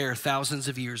were there thousands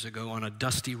of years ago on a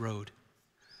dusty road.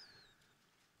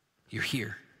 You're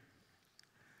here.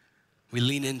 We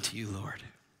lean into you, Lord.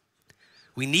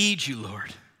 We need you,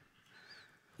 Lord.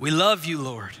 We love you,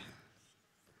 Lord.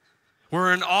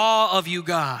 We're in awe of you,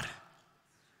 God.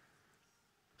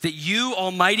 That you,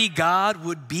 Almighty God,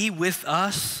 would be with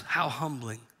us. How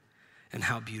humbling and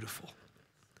how beautiful.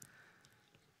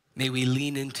 May we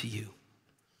lean into you.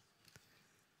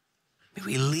 May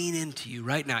we lean into you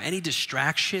right now. Any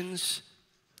distractions,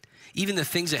 even the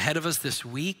things ahead of us this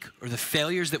week, or the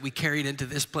failures that we carried into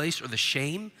this place, or the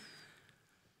shame,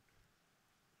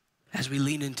 as we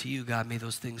lean into you, God, may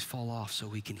those things fall off so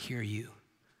we can hear you,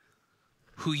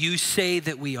 who you say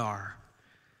that we are.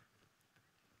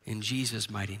 In Jesus'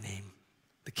 mighty name,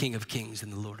 the King of Kings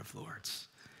and the Lord of Lords.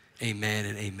 Amen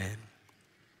and amen.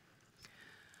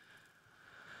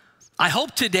 I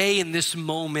hope today in this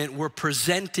moment we're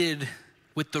presented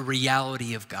with the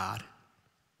reality of God.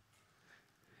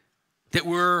 That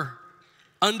we're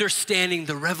understanding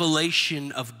the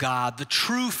revelation of God, the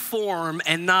true form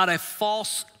and not a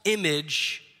false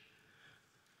image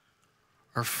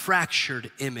or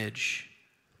fractured image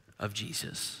of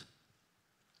Jesus,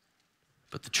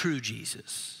 but the true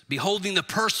Jesus. Beholding the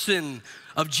person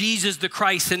of Jesus the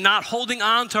Christ and not holding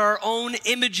on to our own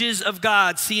images of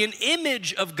God. See, an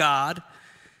image of God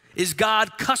is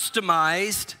God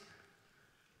customized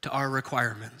to our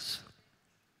requirements.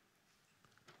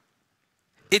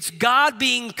 It's God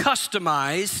being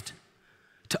customized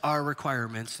to our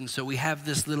requirements. And so we have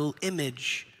this little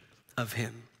image of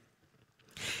him.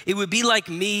 It would be like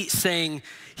me saying,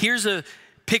 here's a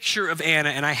picture of Anna,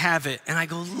 and I have it, and I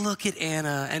go, look at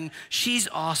Anna, and she's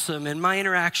awesome, and my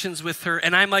interactions with her,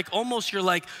 and I'm like, almost you're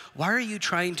like, why are you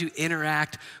trying to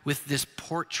interact with this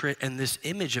portrait and this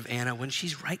image of Anna when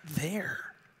she's right there?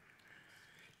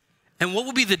 And what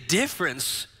will be the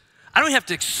difference? I don't have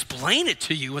to explain it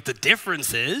to you what the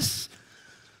difference is.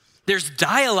 There's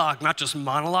dialogue, not just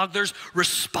monologue. There's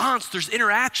response, there's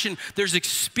interaction, there's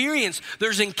experience,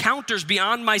 there's encounters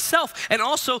beyond myself. And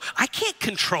also, I can't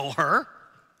control her.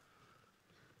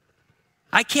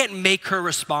 I can't make her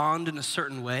respond in a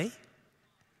certain way.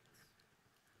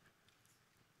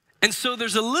 And so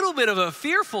there's a little bit of a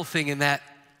fearful thing in that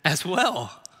as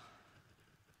well.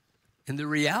 In the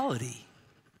reality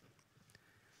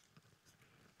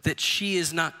that she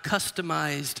is not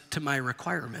customized to my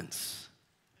requirements.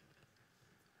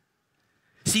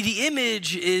 See, the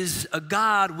image is a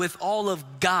God with all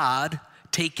of God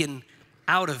taken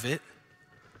out of it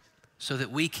so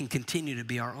that we can continue to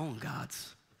be our own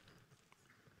gods.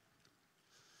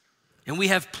 And we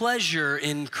have pleasure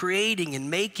in creating and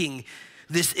making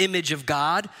this image of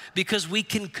God because we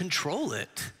can control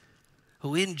it.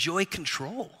 We enjoy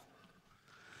control.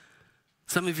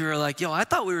 Some of you are like, yo, I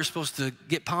thought we were supposed to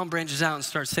get palm branches out and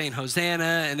start saying Hosanna,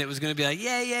 and it was going to be like,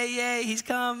 yay, yay, yay, he's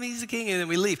come, he's the king, and then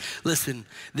we leave. Listen,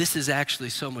 this is actually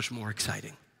so much more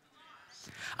exciting.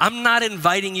 I'm not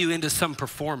inviting you into some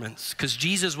performance because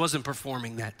Jesus wasn't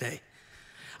performing that day.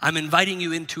 I'm inviting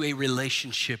you into a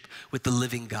relationship with the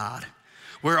living God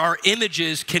where our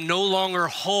images can no longer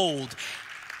hold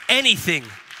anything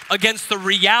against the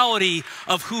reality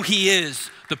of who he is,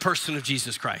 the person of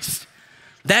Jesus Christ.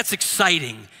 That's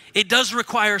exciting. It does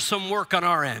require some work on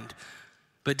our end,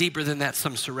 but deeper than that,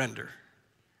 some surrender.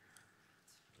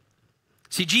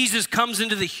 See, Jesus comes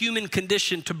into the human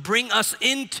condition to bring us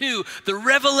into the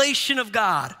revelation of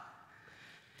God,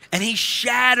 and he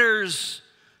shatters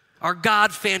our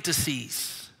God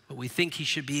fantasies, what we think he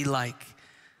should be like,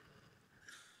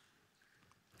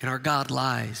 and our God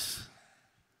lies,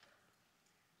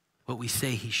 what we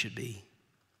say he should be.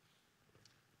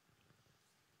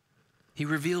 He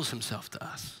reveals himself to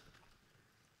us.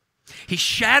 He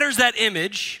shatters that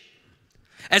image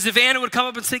as if Anna would come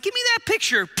up and say, give me that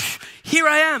picture. Here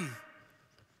I am.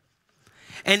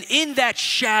 And in that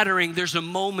shattering, there's a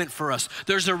moment for us.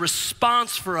 There's a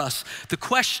response for us. The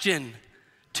question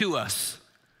to us,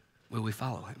 will we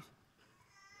follow him?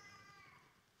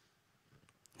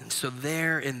 And so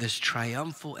there in this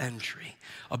triumphal entry,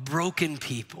 a broken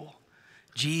people,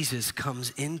 Jesus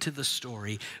comes into the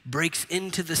story, breaks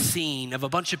into the scene of a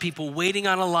bunch of people waiting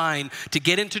on a line to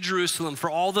get into Jerusalem for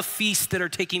all the feasts that are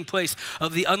taking place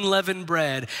of the unleavened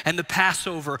bread and the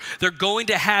Passover. They're going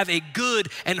to have a good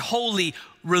and holy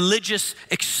religious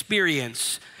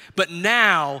experience. But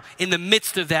now, in the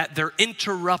midst of that, they're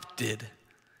interrupted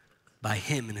by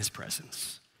him in his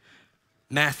presence.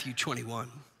 Matthew 21.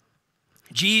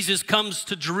 Jesus comes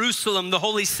to Jerusalem, the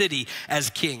holy city, as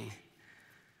king.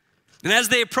 And as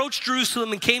they approached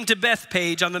Jerusalem and came to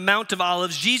Bethphage on the Mount of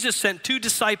Olives, Jesus sent 2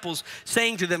 disciples,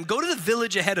 saying to them, go to the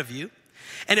village ahead of you,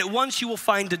 and at once you will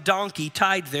find a donkey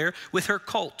tied there with her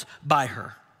colt by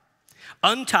her.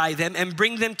 Untie them and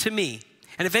bring them to me.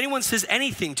 And if anyone says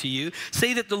anything to you,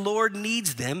 say that the Lord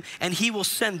needs them, and he will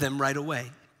send them right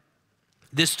away.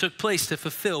 This took place to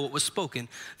fulfill what was spoken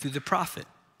through the prophet.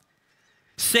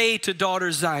 Say to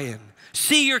daughter Zion,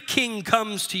 see, your king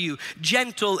comes to you,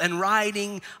 gentle and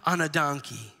riding on a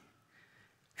donkey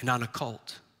and on a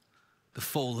colt, the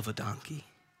foal of a donkey.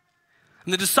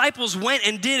 And the disciples went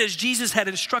and did as Jesus had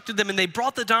instructed them, and they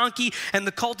brought the donkey and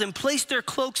the colt and placed their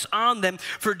cloaks on them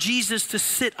for Jesus to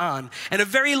sit on. And a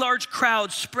very large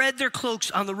crowd spread their cloaks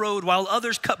on the road, while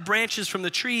others cut branches from the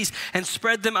trees and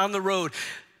spread them on the road.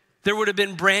 There would have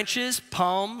been branches,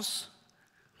 palms,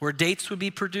 where dates would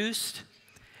be produced.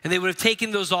 And they would have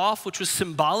taken those off, which was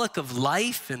symbolic of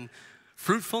life and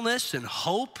fruitfulness and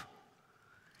hope.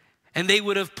 And they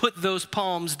would have put those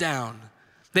palms down.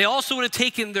 They also would have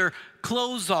taken their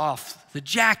clothes off, the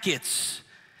jackets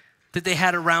that they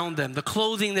had around them, the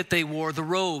clothing that they wore, the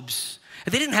robes.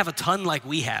 And they didn't have a ton like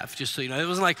we have, just so you know. It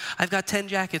wasn't like, I've got 10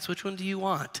 jackets, which one do you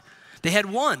want? They had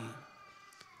one.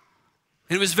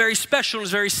 And it was very special, it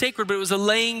was very sacred, but it was a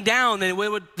laying down. And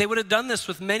they would have done this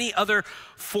with many other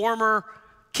former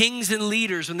kings and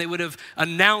leaders. When they would have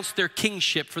announced their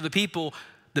kingship for the people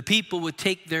would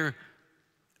take their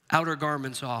outer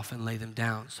garments off and lay them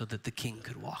down so that the king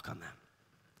could walk on them.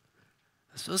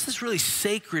 So it's this really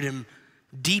sacred and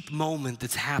deep moment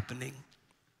that's happening.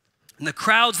 And the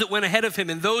crowds that went ahead of him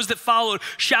and those that followed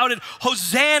shouted,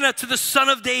 Hosanna to the Son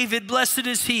of David. Blessed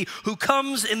is he who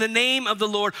comes in the name of the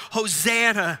Lord.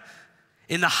 Hosanna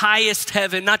in the highest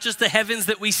heaven, not just the heavens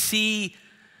that we see,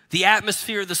 the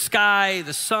atmosphere, the sky,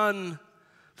 the sun,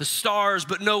 the stars,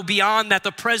 but no, beyond that,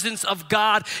 the presence of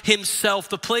God himself,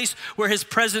 the place where his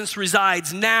presence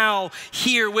resides, now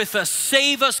here with us.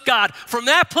 Save us, God. From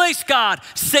that place, God,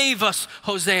 save us.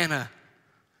 Hosanna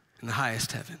in the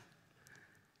highest heaven.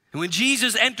 And when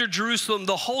Jesus entered Jerusalem,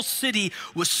 the whole city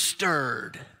was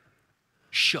stirred,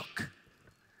 shook.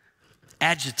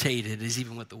 Agitated is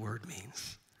even what the word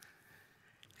means.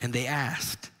 And they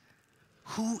asked,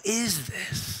 "Who is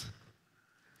this?"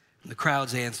 And the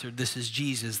crowds answered, "This is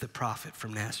Jesus, the prophet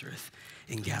from Nazareth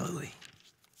in Galilee."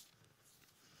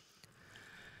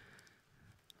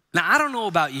 Now, I don't know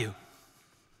about you,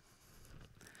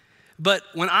 but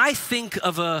when I think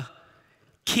of a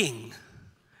king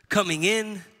coming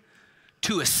in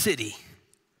to a city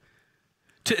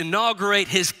to inaugurate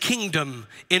his kingdom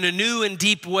in a new and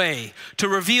deep way, to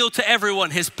reveal to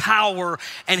everyone his power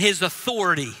and his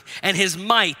authority and his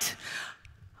might,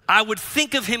 I would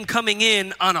think of him coming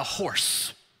in on a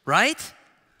horse, right?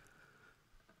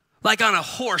 Like on a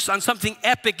horse, on something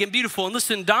epic and beautiful. And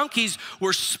listen, donkeys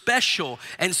were special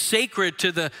and sacred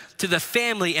to the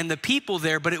family and the people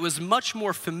there, but it was much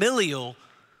more familial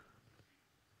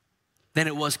than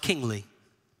it was kingly.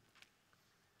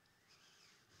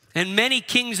 And many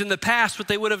kings in the past, what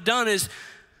they would have done is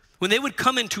when they would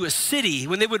come into a city,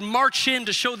 when they would march in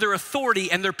to show their authority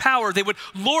and their power, they would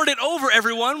lord it over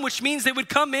everyone, which means they would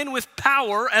come in with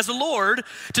power as a lord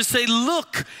to say,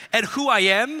 "Look at who I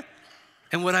am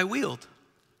and what I wield,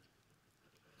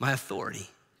 my authority."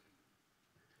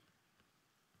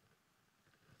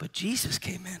 But Jesus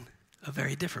came in a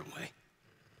very different way.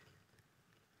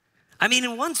 I mean,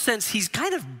 in one sense, he's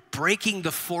kind of breaking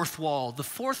the fourth wall. The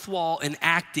fourth wall in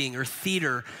acting or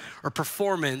theater or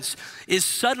performance is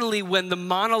suddenly when the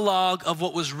monologue of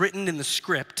what was written in the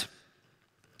script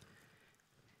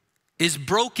is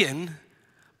broken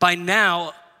by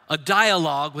now a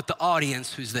dialogue with the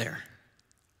audience who's there.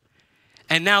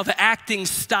 And now the acting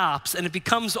stops and it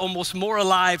becomes almost more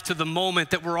alive to the moment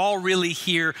that we're all really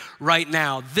here right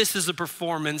now. This is a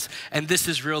performance and this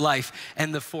is real life.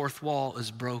 And the fourth wall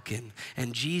is broken.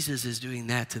 And Jesus is doing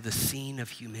that to the scene of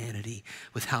humanity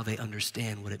with how they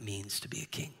understand what it means to be a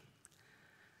king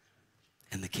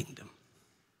and the kingdom.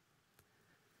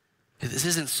 This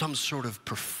isn't some sort of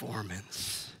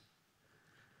performance.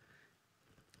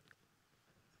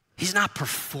 He's not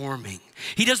performing.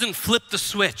 He doesn't flip the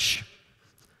switch.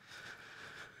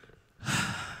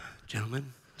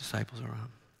 Gentlemen, disciples are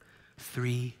on.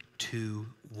 3,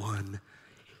 2, 1,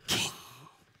 king.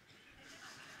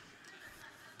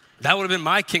 That would have been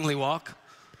my kingly walk.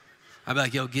 I'd be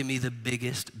like, "Yo, give me the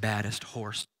biggest, baddest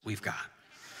horse we've got.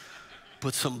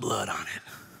 Put some blood on it.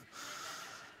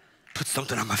 Put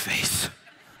something on my face.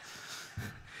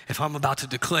 If I'm about to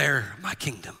declare my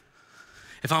kingdom,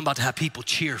 if I'm about to have people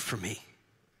cheer for me."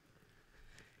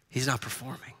 He's not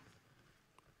performing.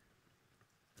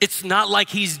 It's not like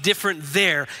he's different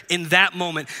there in that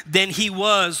moment than he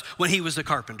was when he was a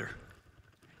carpenter.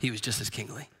 He was just as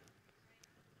kingly.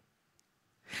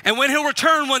 And when he'll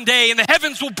return one day and the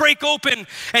heavens will break open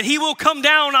and he will come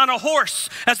down on a horse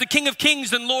as the King of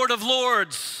Kings and Lord of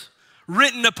Lords,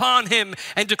 written upon him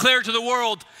and declared to the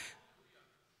world,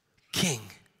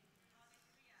 king.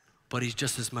 But he's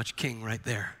just as much king right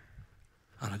there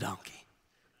on a donkey.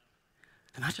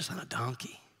 And not just on a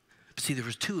donkey. See, there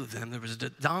was two of them. There was the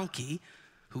donkey,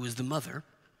 who was the mother,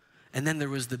 and then there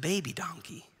was the baby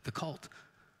donkey, the colt.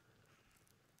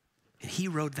 And he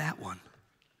rode that one,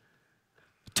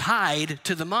 tied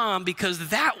to the mom, because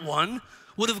that one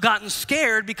would have gotten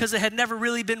scared because it had never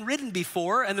really been ridden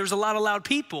before, and there's a lot of loud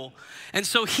people. And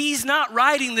so he's not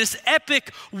riding this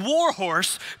epic war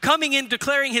horse, coming in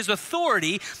declaring his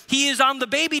authority. He is on the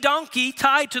baby donkey,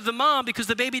 tied to the mom, because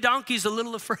the baby donkey's a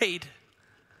little afraid.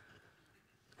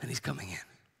 And he's coming in.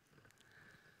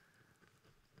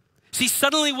 See,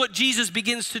 suddenly what Jesus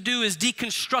begins to do is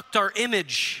deconstruct our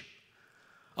image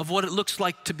of what it looks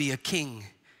like to be a king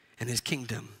and his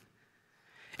kingdom.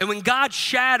 And when God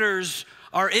shatters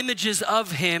our images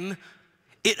of him,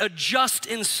 it adjusts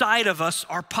inside of us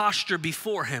our posture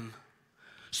before him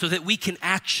so that we can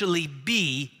actually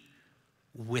be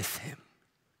with him.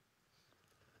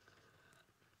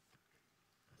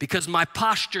 Because my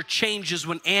posture changes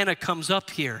when Anna comes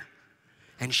up here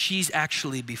and she's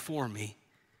actually before me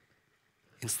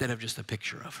instead of just a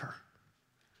picture of her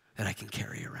that I can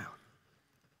carry around.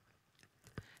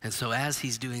 And so as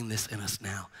he's doing this in us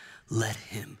now, let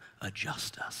him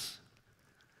adjust us.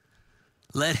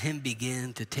 Let him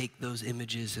begin to take those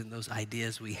images and those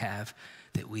ideas we have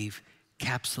that we've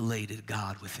encapsulated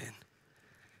God within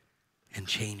and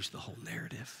change the whole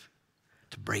narrative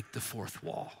to break the fourth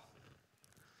wall.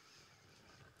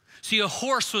 See, a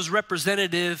horse was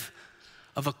representative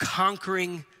of a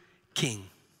conquering king,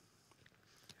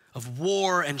 of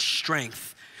war and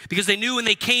strength. Because they knew when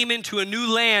they came into a new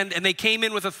land and they came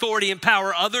in with authority and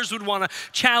power, others would want to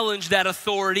challenge that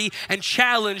authority and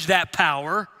challenge that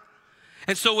power.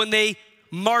 And so when they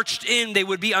marched in, they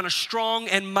would be on a strong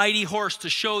and mighty horse to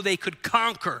show they could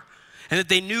conquer and that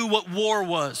they knew what war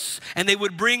was. And they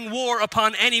would bring war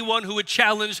upon anyone who would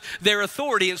challenge their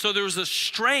authority. And so there was a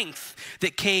strength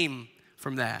that came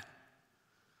from that.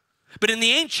 But in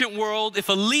the ancient world, if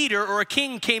a leader or a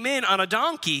king came in on a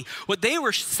donkey, what they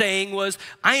were saying was,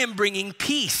 I am bringing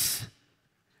peace,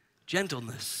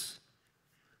 gentleness,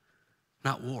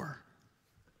 not war.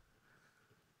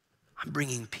 I'm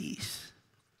bringing peace.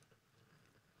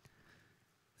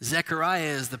 Zechariah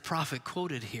is the prophet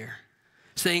quoted here,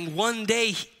 saying one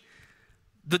day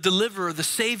the deliverer, the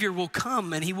Savior will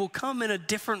come, and he will come in a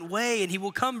different way, and he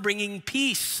will come bringing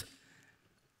peace.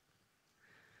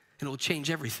 And it will change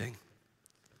everything.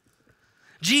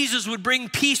 Jesus would bring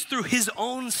peace through his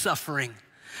own suffering,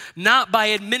 not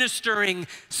by administering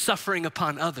suffering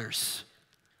upon others.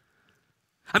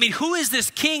 I mean, who is this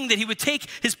king that he would take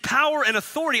his power and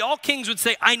authority? All kings would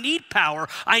say, I need power,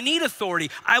 I need authority.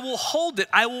 I will hold it,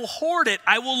 I will hoard it,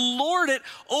 I will lord it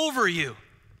over you.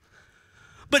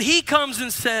 But he comes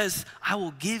and says, I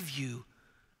will give you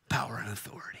power and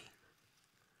authority.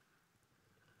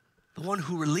 The one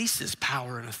who releases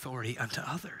power and authority unto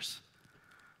others.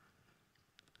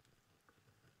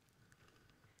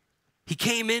 He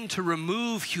came in to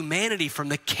remove humanity from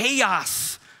the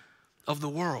chaos of the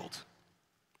world,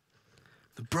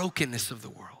 the brokenness of the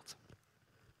world.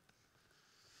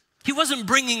 He wasn't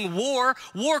bringing war.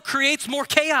 War creates more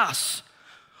chaos.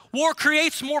 War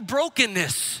creates more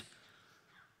brokenness.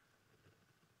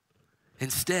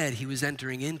 Instead, he was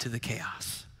entering into the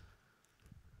chaos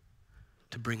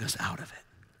to bring us out of it.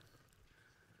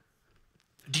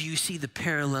 Do you see the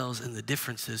parallels and the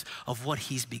differences of what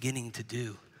he's beginning to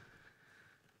do?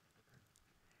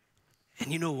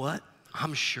 And you know what?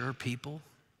 I'm sure people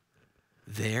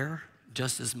there,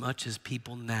 just as much as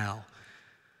people now,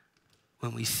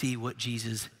 when we see what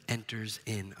Jesus enters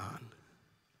in on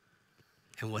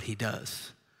and what he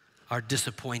does, are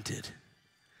disappointed,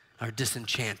 are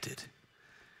disenchanted.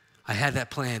 I had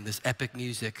that planned, this epic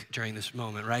music during this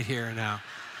moment, right here and now.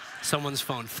 Someone's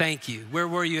phone, thank you. Where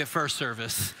were you at first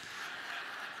service?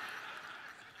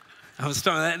 I was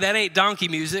starting, that ain't donkey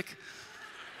music.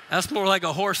 That's more like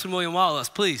a horse from William Wallace,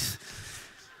 please.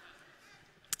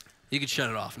 You can shut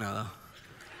it off now, though.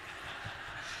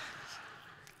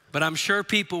 But I'm sure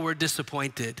people were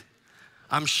disappointed.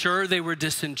 I'm sure they were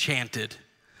disenchanted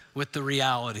with the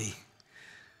reality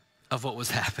of what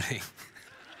was happening.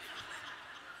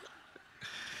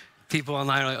 People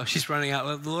online are like, oh, she's running out.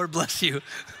 Well, the Lord bless you.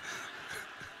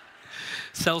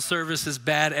 Cell service is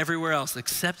bad everywhere else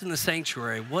except in the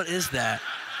sanctuary. What is that?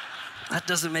 That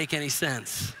doesn't make any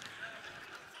sense.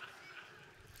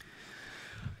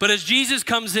 But as Jesus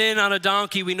comes in on a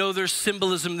donkey, we know there's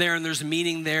symbolism there and there's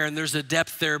meaning there and there's a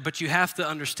depth there, but you have to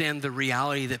understand the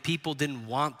reality that people didn't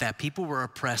want that. People were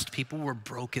oppressed, people were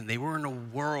broken. They were in a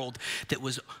world that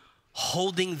was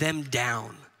holding them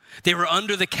down. They were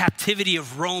under the captivity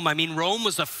of Rome. I mean, Rome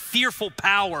was a fearful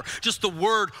power. Just the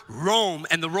word Rome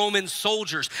and the Roman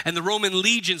soldiers and the Roman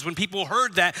legions, when people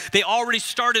heard that, they already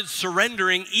started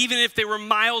surrendering, even if they were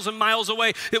miles and miles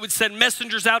away. They would send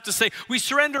messengers out to say, we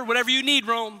surrender, whatever you need,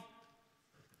 Rome.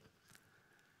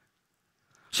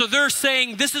 So they're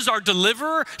saying, this is our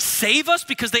deliverer, save us,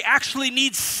 because they actually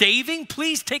need saving.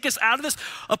 Please take us out of this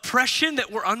oppression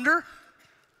that we're under.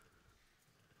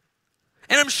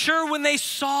 And I'm sure when they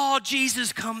saw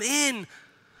Jesus come in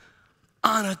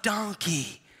on a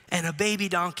donkey and a baby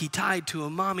donkey tied to a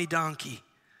mommy donkey,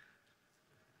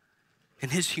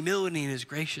 and his humility and his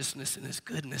graciousness and his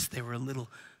goodness, they were a little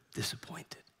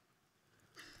disappointed,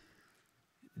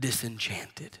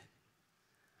 disenchanted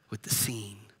with the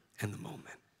scene and the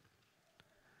moment.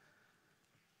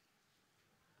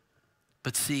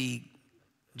 But see,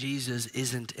 Jesus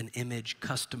isn't an image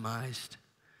customized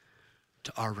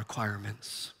to our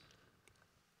requirements.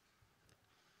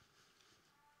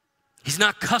 He's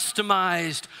not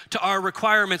customized to our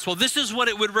requirements. Well, this is what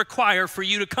it would require for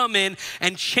you to come in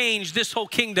and change this whole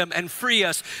kingdom and free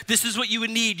us. This is what you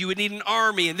would need. You would need an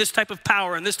army and this type of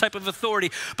power and this type of authority.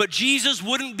 But Jesus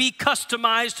wouldn't be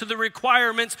customized to the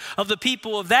requirements of the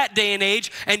people of that day and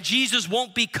age, and Jesus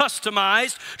won't be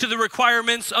customized to the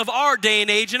requirements of our day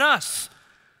and age and us.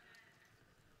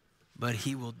 But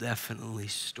he will definitely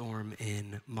storm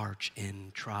in, march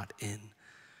in, trot in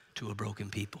to a broken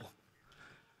people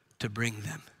to bring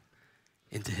them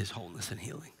into his wholeness and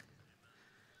healing.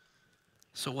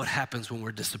 So what happens when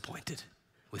we're disappointed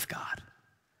with God?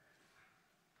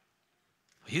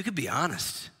 Well, you could be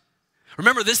honest.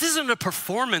 Remember, this isn't a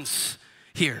performance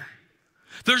here.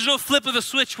 There's no flip of the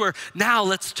switch where now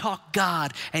let's talk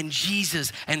God and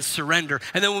Jesus and surrender.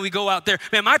 And then when we go out there,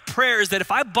 man, my prayer is that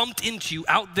if I bumped into you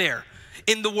out there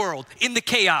in the world, in the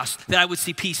chaos, that I would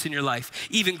see peace in your life.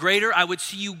 Even greater, I would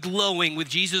see you glowing with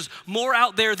Jesus more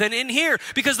out there than in here,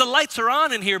 because the lights are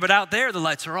on in here, but out there the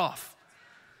lights are off.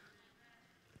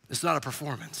 It's not a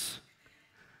performance.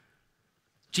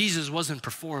 Jesus wasn't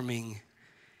performing.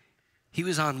 He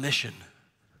was on mission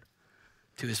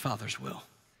to his Father's will.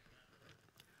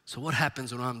 So what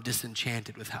happens when I'm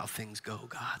disenchanted with how things go,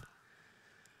 God?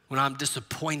 When I'm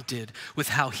disappointed with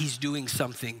how he's doing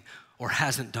something or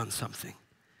hasn't done something?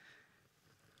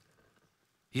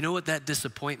 You know what that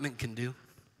disappointment can do?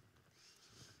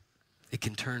 It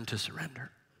can turn to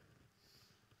surrender.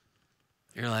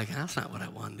 You're like, that's not what I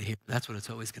wanted to hear. That's what it's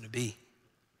always going to be.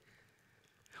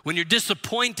 When you're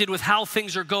disappointed with how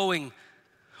things are going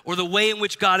or the way in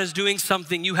which God is doing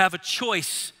something, you have a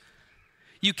choice.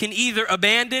 You can either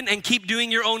abandon and keep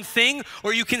doing your own thing,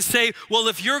 or you can say, well,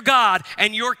 if you're God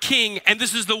and you're king and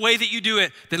this is the way that you do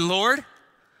it, then Lord,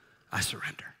 I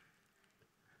surrender.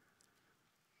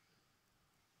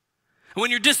 And when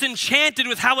you're disenchanted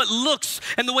with how it looks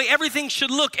and the way everything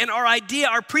should look, and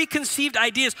our preconceived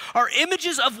ideas, our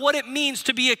images of what it means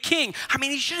to be a king. I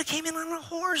mean, he should have came in on a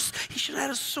horse. He should have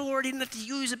had a sword. He didn't have to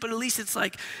use it, but at least it's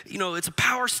like, it's a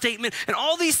power statement. And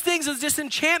all these things is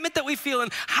disenchantment that we feel.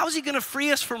 And how's he going to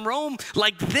free us from Rome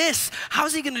like this?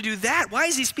 How's he going to do that? Why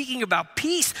is he speaking about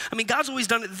peace? I mean, God's always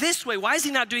done it this way. Why is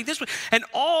he not doing it this way? And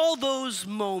all those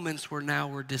moments where now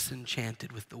we're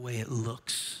disenchanted with the way it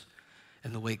looks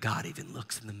and the way God even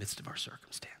looks in the midst of our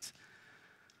circumstance.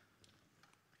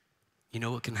 You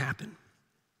know what can happen?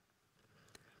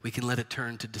 We can let it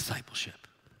turn to discipleship.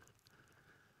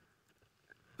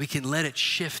 We can let it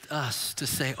shift us to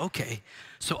say, okay,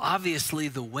 so obviously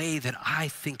the way that I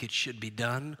think it should be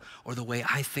done, or the way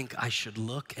I think I should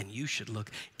look and you should look,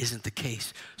 isn't the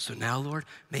case. So now, Lord,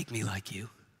 make me like you.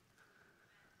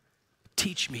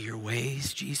 Teach me your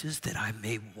ways, Jesus, that I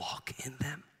may walk in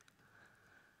them.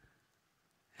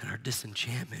 And our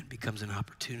disenchantment becomes an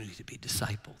opportunity to be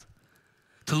discipled,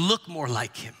 to look more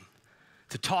like him,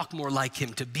 to talk more like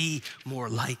him, to be more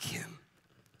like him.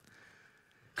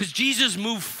 Because Jesus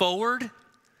moved forward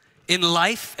in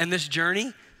life and this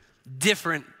journey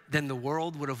different than the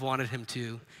world would have wanted him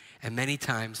to, and many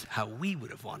times how we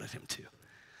would have wanted him to.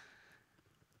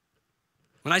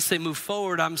 When I say move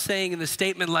forward, I'm saying in the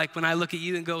statement like when I look at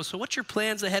you and go, so what's your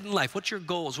plans ahead in life? What's your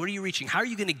goals? What are you reaching? How are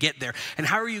you going to get there? And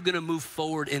how are you going to move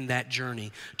forward in that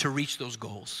journey to reach those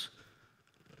goals,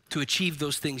 to achieve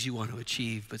those things you want to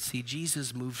achieve? But see,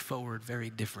 Jesus moved forward very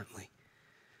differently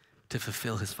to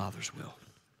fulfill his Father's will.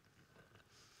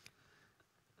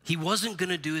 He wasn't going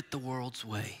to do it the world's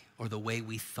way or the way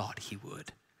we thought he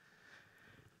would.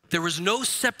 There was no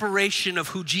separation of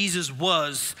who Jesus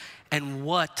was and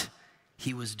what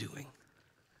he was doing.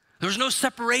 There was no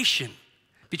separation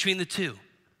between the two.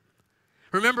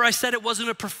 Remember, I said it wasn't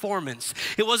a performance.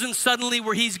 It wasn't suddenly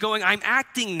where he's going, I'm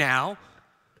acting now.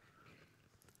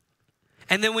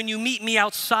 And then when you meet me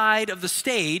outside of the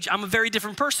stage, I'm a very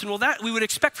different person. Well, that we would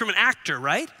expect from an actor,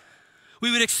 right?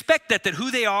 We would expect that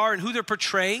who they are and who they're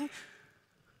portraying,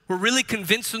 we're really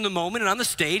convinced in the moment and on the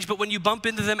stage, but when you bump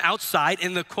into them outside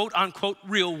in the quote unquote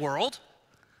real world,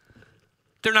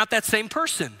 they're not that same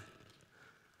person.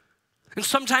 And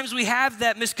sometimes we have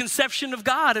that misconception of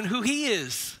God and who he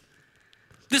is.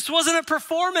 This wasn't a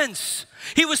performance.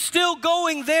 He was still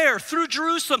going there through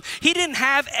Jerusalem. He didn't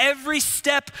have every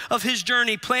step of his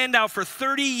journey planned out for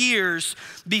 30 years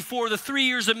before the 3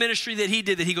 years of ministry that he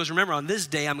did, that he goes, remember, on this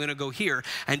day, I'm going to go here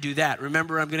and do that.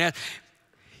 Remember, I'm going to.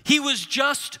 He was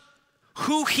just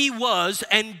who he was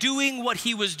and doing what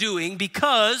he was doing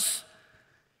because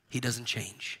he doesn't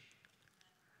change.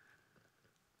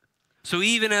 So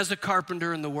even as a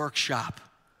carpenter in the workshop,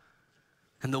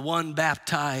 and the one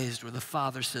baptized where the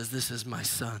Father says, this is my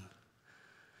son,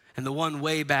 and the one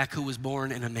way back who was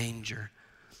born in a manger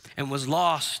and was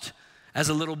lost as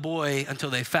a little boy until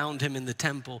they found him in the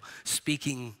temple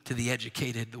speaking to the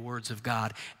educated the words of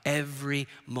God, every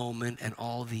moment and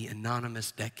all the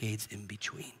anonymous decades in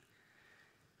between.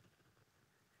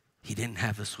 He didn't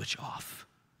have the switch off.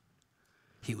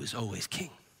 He was always king.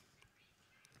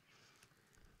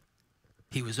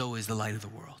 He was always the light of the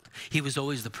world. He was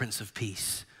always the Prince of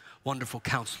Peace, wonderful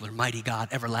counselor, mighty God,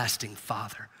 everlasting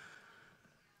Father,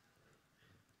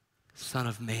 Son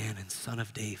of man and Son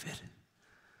of David,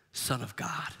 Son of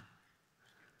God.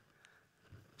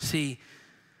 See,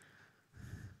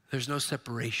 there's no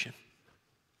separation.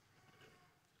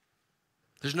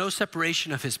 There's no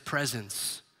separation of his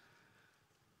presence,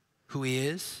 who he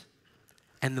is,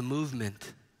 and the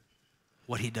movement,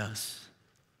 what he does.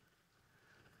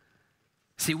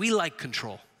 See, we like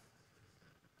control.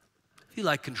 If you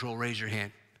like control, raise your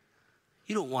hand.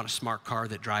 You don't want a smart car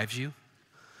that drives you.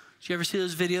 Did you ever see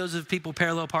those videos of people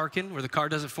parallel parking where the car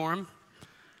does it for them?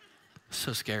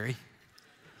 So scary.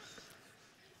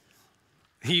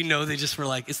 You know, they just were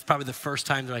like, it's probably the first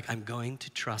time they're like, I'm going to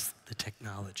trust the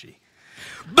technology.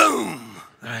 Boom!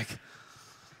 They're like,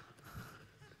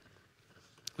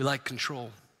 we like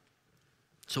control.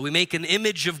 So we make an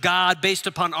image of God based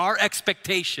upon our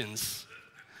expectations,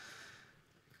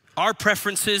 our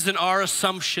preferences and our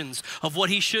assumptions of what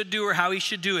he should do or how he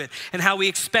should do it, and how we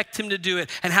expect him to do it,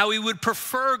 and how we would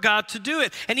prefer God to do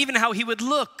it, and even how he would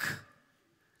look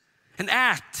and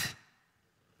act.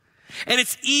 And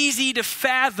it's easy to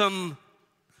fathom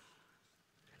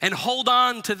and hold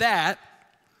on to that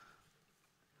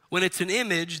when it's an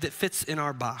image that fits in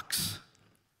our box.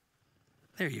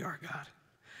 There you are, God.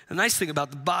 The nice thing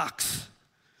about the box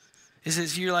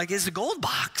is you're like, it's a gold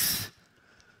box.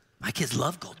 My kids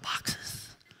love gold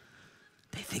boxes.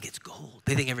 They think it's gold.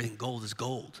 They think everything gold is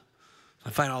gold. I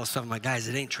find all this stuff, I'm like, guys,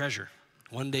 it ain't treasure.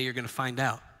 One day you're gonna find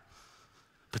out.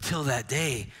 But till that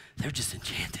day, they're just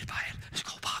enchanted by it. It's a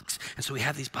gold box. And so we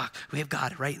have these box. We have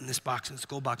God right in this box, in this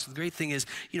gold box. And the great thing is,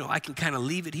 I can kind of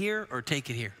leave it here or take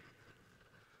it here.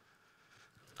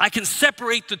 I can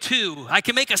separate the two. I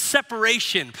can make a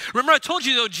separation. Remember I told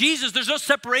you though, Jesus, there's no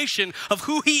separation of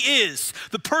who he is,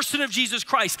 the person of Jesus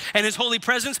Christ and his holy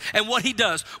presence and what he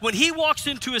does. When he walks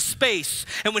into a space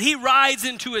and when he rides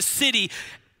into a city,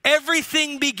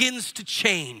 everything begins to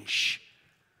change.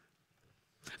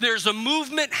 There's a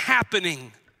movement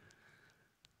happening.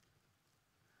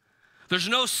 There's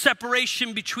no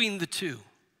separation between the two.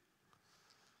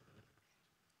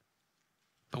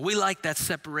 But we like that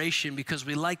separation because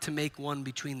we like to make one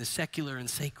between the secular and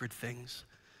sacred things.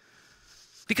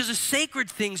 Because the sacred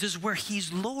things is where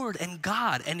he's Lord and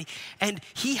God, and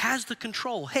he has the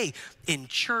control. Hey, in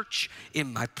church,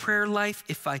 in my prayer life,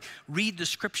 if I read the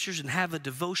scriptures and have a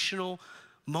devotional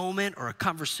moment or a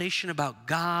conversation about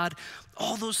God,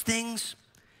 all those things,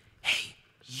 hey,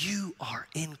 you are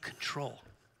in control.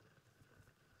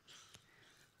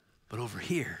 But over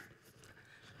here,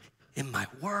 in my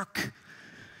work,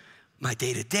 my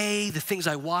day-to-day, the things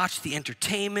I watch, the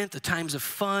entertainment, the times of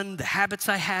fun, the habits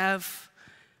I have,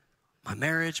 my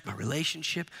marriage, my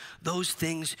relationship, those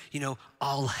things,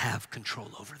 I'll have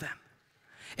control over them.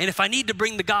 And if I need to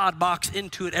bring the God box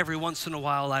into it every once in a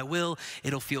while, I will.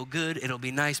 It'll feel good, it'll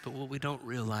be nice, but what we don't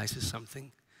realize is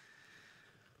something.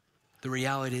 The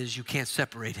reality is you can't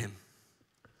separate him.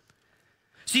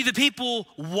 See, the people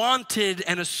wanted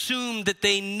and assumed that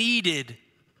they needed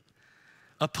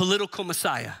a political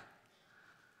Messiah,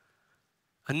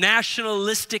 a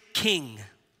nationalistic king.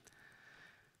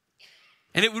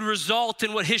 And it would result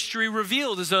in what history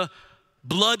revealed as a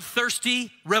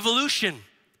bloodthirsty revolution.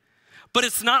 But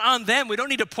it's not on them. We don't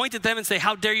need to point at them and say,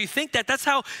 how dare you think that? That's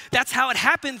how it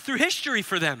happened through history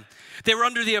for them. They were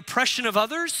under the oppression of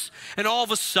others, and all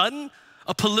of a sudden,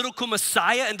 a political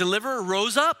Messiah and deliverer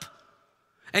rose up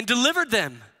and delivered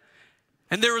them.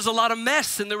 And there was a lot of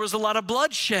mess and there was a lot of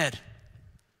bloodshed.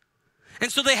 And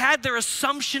so they had their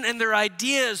assumption and their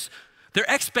ideas, their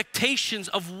expectations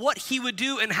of what he would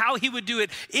do and how he would do it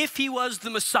if he was the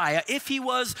Messiah, if he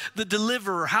was the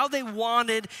deliverer, how they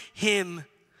wanted him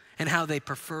and how they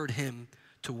preferred him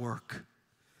to work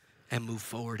and move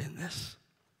forward in this.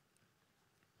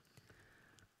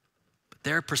 But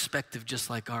their perspective, just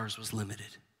like ours, was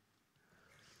limited,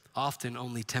 often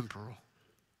only temporal.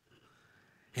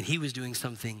 And he was doing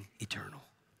something eternal.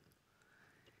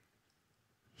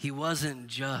 He wasn't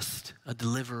just a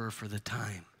deliverer for the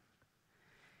time.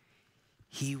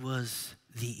 He was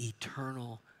the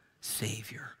eternal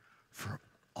Savior for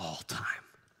all time.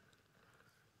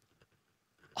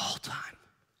 All time.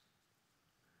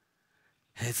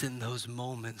 And it's in those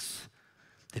moments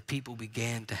that people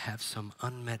began to have some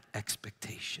unmet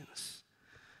expectations.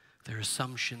 Their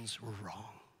assumptions were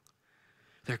wrong.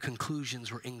 Their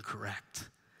conclusions were incorrect.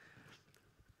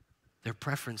 Their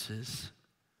preferences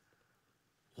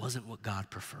wasn't what God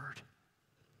preferred.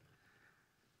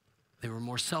 They were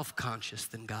more self-conscious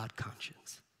than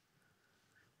God-conscious.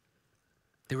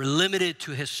 They were limited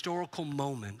to a historical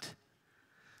moment,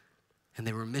 and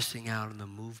they were missing out on the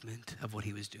movement of what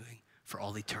he was doing for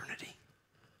all eternity.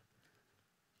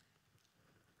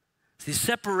 The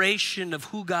separation of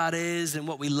who God is and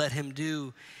what we let him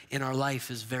do in our life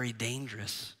is very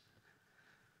dangerous.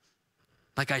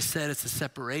 Like I said, it's a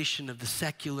separation of the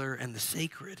secular and the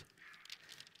sacred.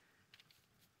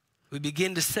 We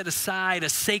begin to set aside a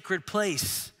sacred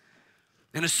place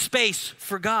and a space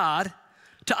for God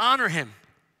to honor him.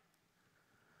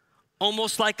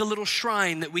 almost like a little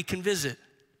shrine that we can visit.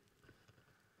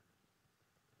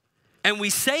 And we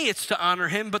say it's to honor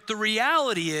him, but the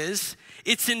reality is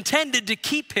it's intended to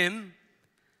keep him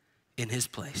in his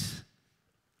place.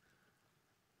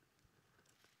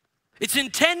 It's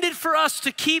intended for us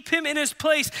to keep him in his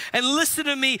place. And listen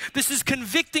to me, this is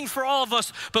convicting for all of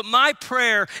us, but my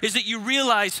prayer is that you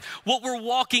realize what we're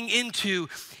walking into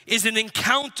is an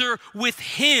encounter with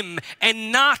him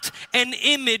and not an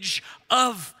image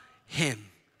of him.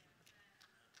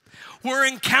 We're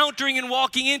encountering and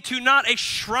walking into not a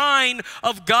shrine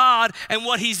of God and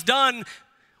what he's done,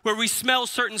 where we smell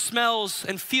certain smells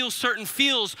and feel certain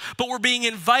feels, but we're being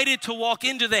invited to walk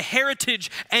into the heritage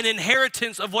and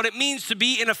inheritance of what it means to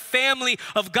be in a family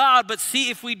of God. But see,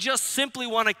 if we just simply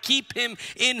want to keep him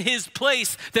in his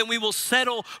place, then we will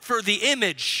settle for the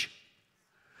image.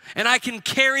 And I can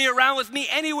carry around with me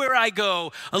anywhere I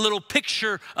go a little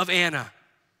picture of Anna.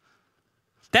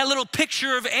 That little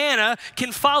picture of Anna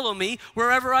can follow me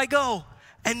wherever I go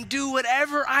and do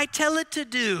whatever I tell it to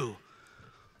do.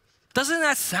 Doesn't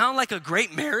that sound like a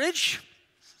great marriage?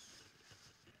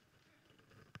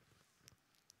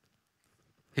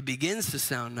 It begins to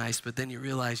sound nice, but then you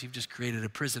realize you've just created a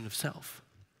prison of self.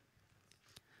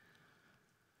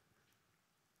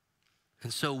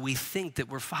 And so we think that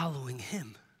we're following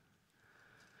him,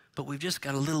 but we've just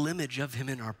got a little image of him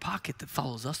in our pocket that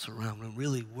follows us around when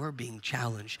really we're being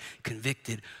challenged,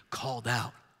 convicted, called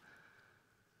out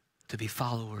to be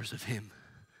followers of him,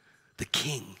 the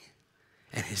King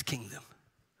and his kingdom.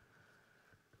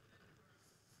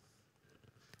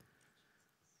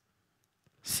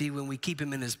 See, when we keep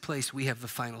him in his place, we have the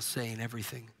final say in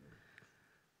everything.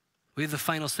 We have the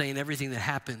final say in everything that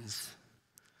happens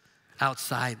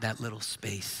outside that little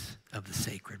space of the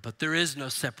sacred. But there is no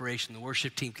separation. The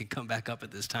worship team can come back up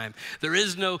at this time. There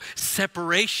is no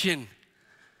separation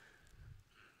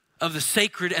of the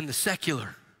sacred and the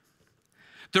secular.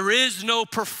 There is no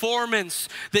performance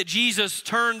that Jesus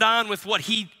turned on with what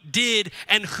he did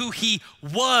and who he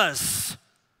was.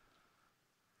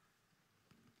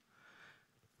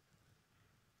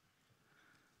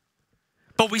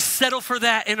 But we settle for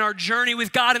that in our journey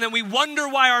with God, and then we wonder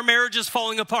why our marriage is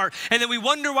falling apart, and then we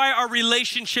wonder why our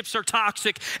relationships are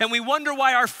toxic, and we wonder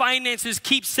why our finances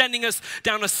keep sending us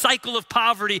down a cycle of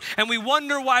poverty, and we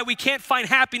wonder why we can't find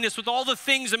happiness with all the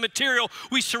things and material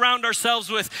we surround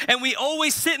ourselves with. And we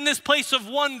always sit in this place of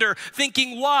wonder,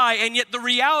 thinking why, and yet the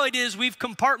reality is we've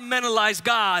compartmentalized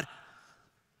God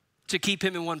to keep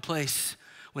him in one place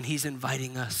when he's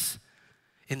inviting us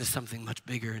into something much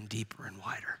bigger and deeper and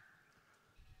wider.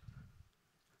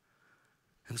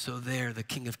 And so there, the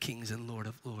King of Kings and Lord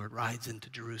of Lords rides into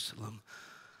Jerusalem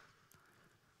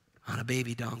on a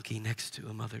baby donkey next to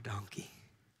a mother donkey,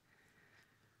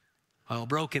 while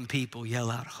broken people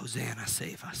yell out, "Hosanna,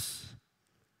 save us."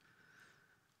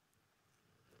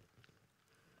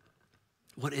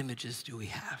 What images do we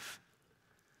have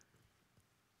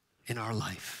in our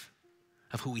life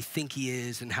of who we think he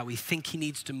is and how we think he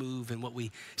needs to move and what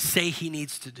we say he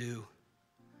needs to do?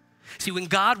 See, when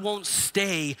God won't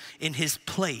stay in his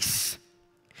place,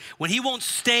 when he won't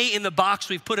stay in the box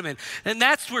we've put him in, and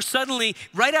that's where suddenly,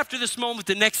 right after this moment,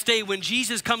 the next day, when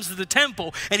Jesus comes to the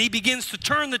temple and he begins to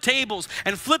turn the tables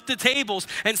and flip the tables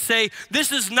and say,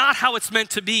 this is not how it's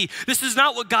meant to be. This is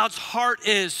not what God's heart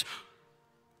is.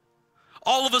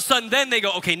 All of a sudden, then they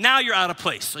go, okay, now you're out of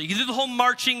place. So you did the whole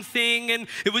marching thing, and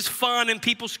it was fun, and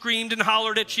people screamed and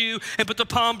hollered at you and put the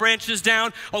palm branches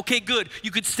down. Okay, good.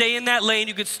 You could stay in that lane.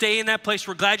 You could stay in that place.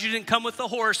 We're glad you didn't come with the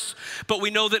horse, but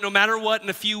we know that no matter what, in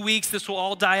a few weeks, this will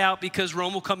all die out because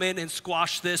Rome will come in and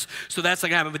squash this. So that's not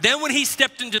going to happen. But then when he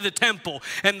stepped into the temple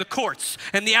and the courts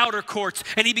and the outer courts,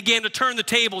 and he began to turn the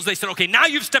tables, they said, okay, now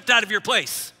you've stepped out of your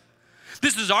place.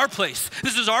 This is our place.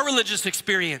 This is our religious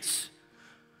experience.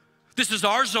 This is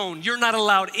our zone. You're not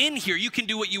allowed in here. You can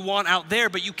do what you want out there,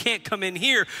 but you can't come in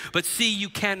here. But see, you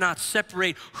cannot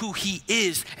separate who he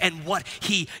is and what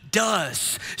he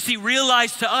does. See,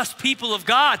 realize to us, people of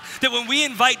God, that when we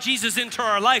invite Jesus into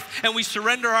our life and we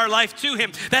surrender our life to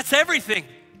him, that's everything.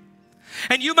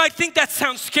 And you might think that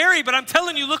sounds scary, but I'm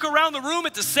telling you, look around the room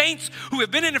at the saints who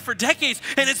have been in it for decades,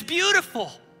 and it's beautiful.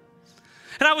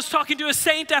 And I was talking to a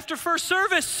saint after first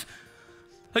service,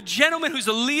 a gentleman who's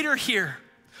a leader here,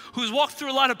 who's walked through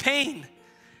a lot of pain.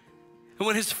 And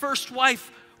when his first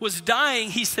wife was dying,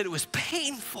 he said it was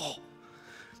painful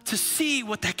to see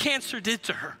what that cancer did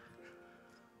to her.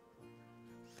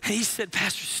 And he said,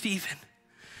 Pastor Stephen,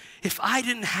 if I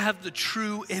didn't have the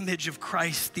true image of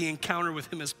Christ, the encounter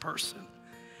with him as person,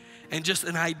 and just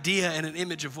an idea and an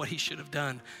image of what he should have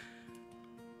done,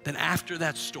 then after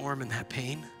that storm and that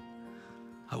pain,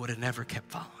 I would have never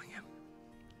kept following him.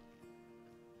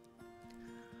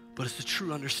 but it's the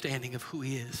true understanding of who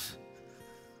he is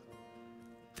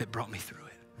that brought me through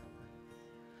it.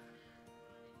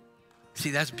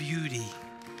 See, that's beauty,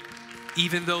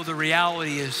 even though the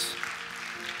reality is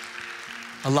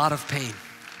a lot of pain.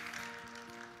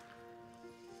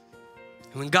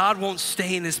 And when God won't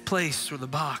stay in his place or the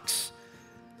box,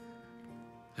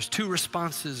 there's two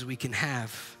responses we can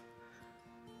have,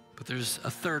 but there's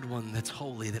a third one that's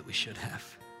holy that we should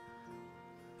have.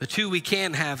 The two we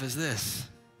can have is this: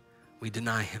 we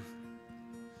deny him.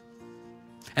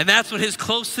 And that's what his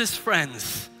closest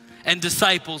friends and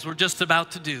disciples were just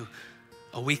about to do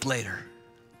a week later.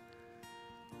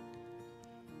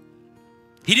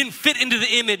 He didn't fit into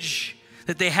the image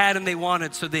that they had and they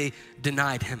wanted, so they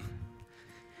denied him.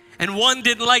 And one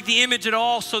didn't like the image at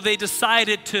all, so they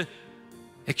decided to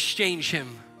exchange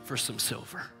him for some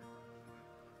silver.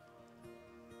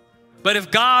 But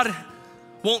if God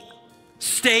won't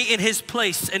stay in his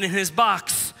place and in his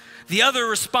box, the other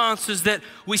response is that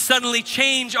we suddenly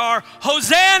change our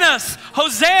hosannas,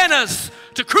 hosannas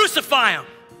to crucify him.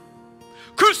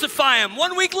 Crucify him.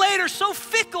 1 week later, so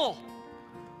fickle.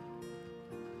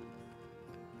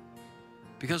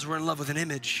 Because we're in love with an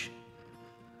image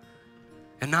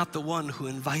and not the one who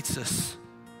invites us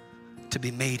to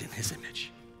be made in his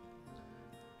image.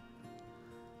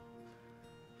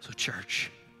 So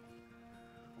church,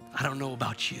 I don't know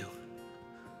about you,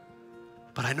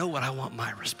 but I know what I want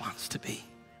my response to be.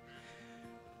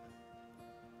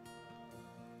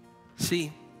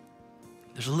 See,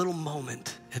 there's a little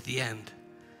moment at the end,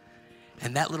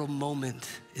 and that little moment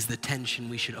is the tension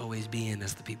we should always be in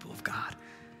as the people of God.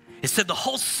 It said the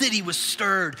whole city was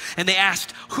stirred, and they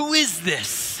asked, who is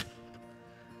this?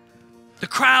 The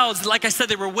crowds, like I said,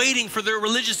 they were waiting for their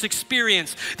religious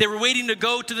experience. They were waiting to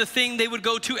go to the thing they would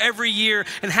go to every year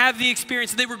and have the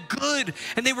experience. They were good,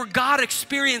 and they were God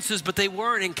experiences, but they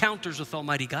weren't encounters with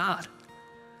Almighty God.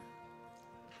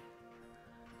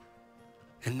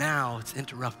 And now it's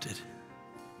interrupted.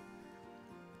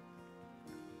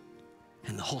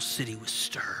 And the whole city was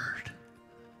stirred,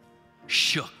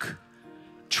 shook,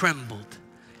 trembled,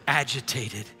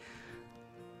 agitated.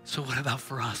 So what about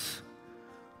for us?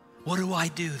 What do I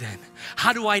do then?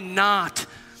 How do I not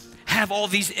have all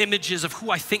these images of who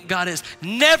I think God is?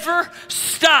 Never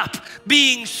stop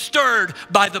being stirred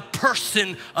by the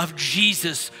person of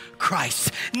Jesus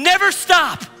Christ. Never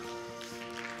stop.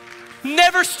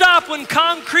 Never stop. When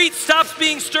concrete stops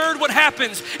being stirred, what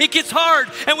happens? It gets hard,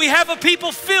 and we have a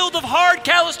people filled of hard,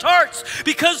 calloused hearts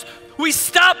because we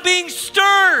stop being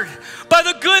stirred by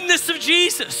the goodness of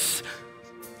Jesus.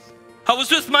 I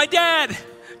was with my dad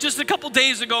just a couple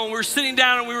days ago, and we were sitting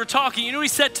down and we were talking. You know what he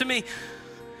said to me?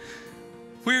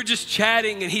 We were just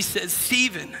chatting, and he said,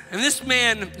 Stephen, and this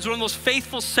man is one of the most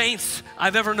faithful saints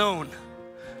I've ever known.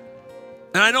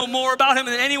 And I know more about him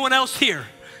than anyone else here.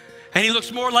 And he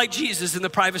looks more like Jesus in the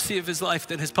privacy of his life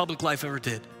than his public life ever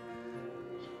did.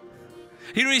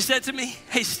 You know what he said to me?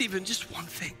 Hey, Stephen, just one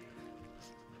thing.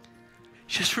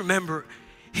 Just remember,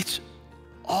 it's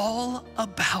all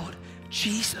about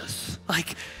Jesus.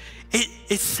 Like,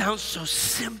 it sounds so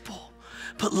simple,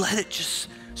 but let it just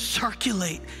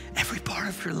circulate every part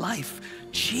of your life.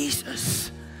 Jesus.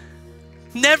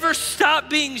 Never stop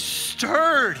being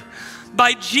stirred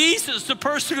by Jesus, the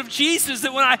person of Jesus,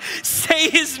 that when I say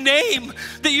his name,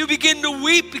 that you begin to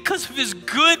weep because of his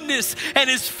goodness and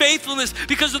his faithfulness,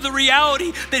 because of the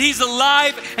reality that he's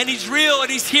alive and he's real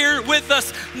and he's here with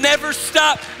us. Never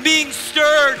stop being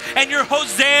stirred, and your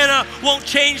hosanna won't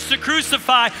change to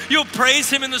crucify. You'll praise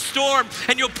him in the storm,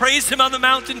 and you'll praise him on the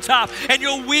mountaintop, and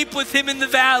you'll weep with him in the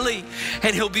valley,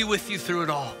 and he'll be with you through it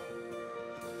all.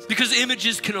 Because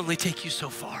images can only take you so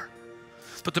far.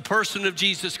 But the person of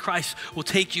Jesus Christ will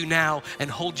take you now and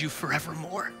hold you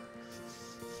forevermore.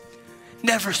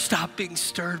 Never stop being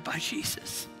stirred by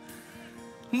Jesus.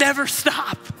 Never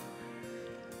stop.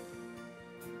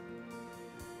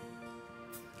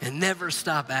 And never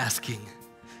stop asking,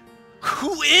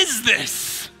 who is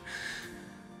this?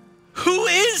 Who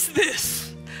is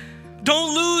this?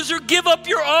 Don't lose or give up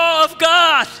your awe of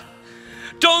God.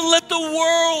 Don't let the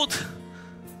world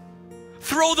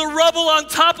throw the rubble on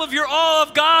top of your awe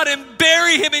of God and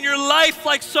bury him in your life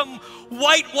like some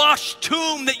whitewashed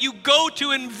tomb that you go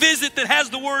to and visit that has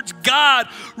the words God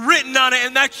written on it,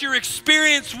 and that's your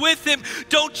experience with him.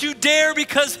 Don't you dare,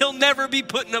 because he'll never be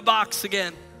put in a box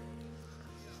again.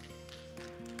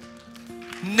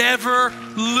 Never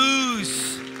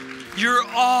lose your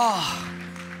awe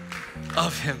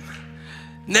of him.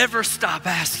 Never stop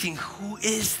asking, who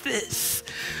is this?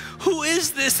 Who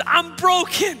is this? I'm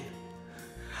broken.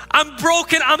 I'm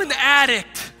broken. I'm an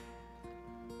addict.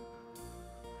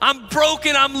 I'm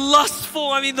broken, I'm lustful.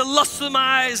 I mean, the lust of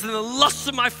my eyes and the lust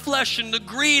of my flesh and the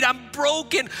greed, I'm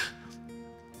broken.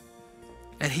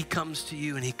 And he comes to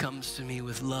you and he comes to me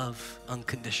with love,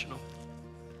 unconditional,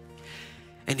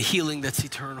 and healing that's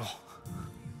eternal.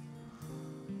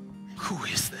 Who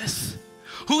is this?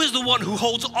 Who is the one who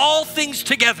holds all things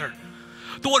together?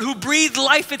 The one who breathed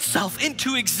life itself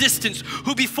into existence,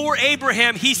 who before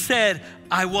Abraham, he said,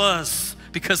 I was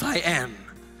because I am.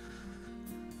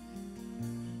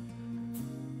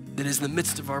 That is in the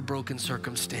midst of our broken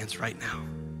circumstance right now.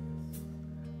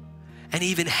 And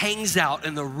even hangs out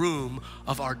in the room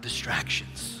of our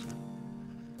distractions,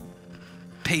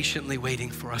 patiently waiting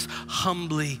for us,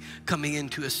 humbly coming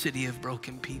into a city of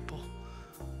broken people,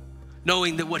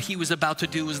 knowing that what he was about to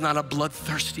do was not a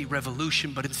bloodthirsty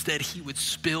revolution, but instead he would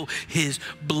spill his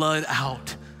blood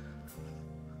out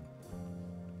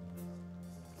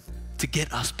to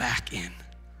get us back in.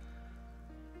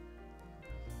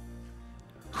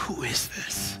 Who is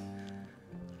this?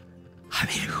 I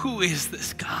mean, who is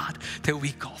this God that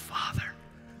we call Father?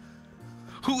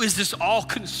 Who is this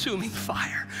all-consuming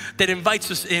fire that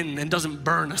invites us in and doesn't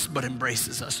burn us but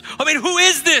embraces us? I mean, who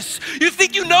is this? You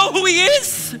think you know who he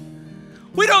is?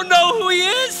 We don't know who he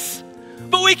is,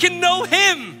 but we can know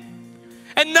him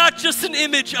and not just an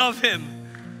image of him.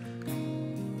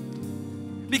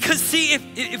 Because see,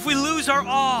 if we lose our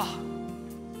awe,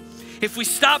 if we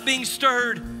stop being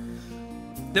stirred,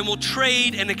 then we'll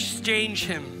trade and exchange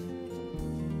him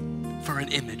for an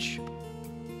image.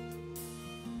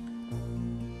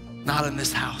 Not in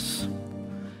this house.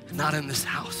 Not in this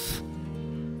house.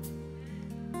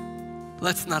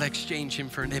 Let's not exchange him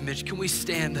for an image. Can we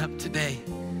stand up today?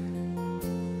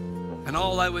 And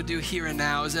all I would do here and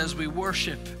now is as we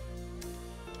worship,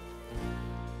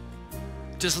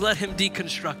 just let him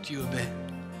deconstruct you a bit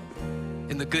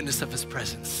in the goodness of his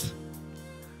presence.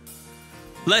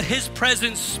 Let his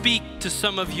presence speak to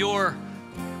some of your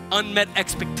unmet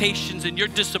expectations and your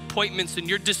disappointments and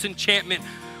your disenchantment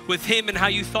with him and how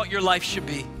you thought your life should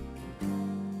be.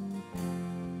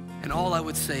 And all I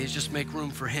would say is just make room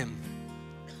for him.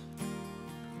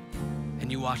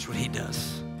 And you watch what he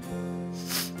does.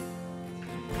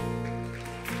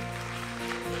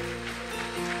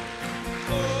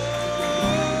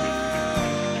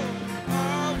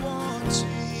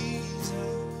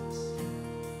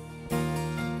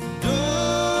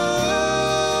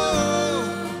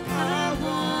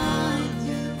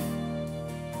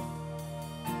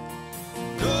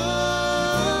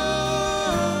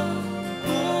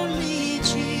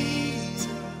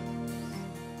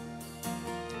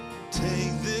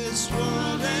 Take this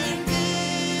one.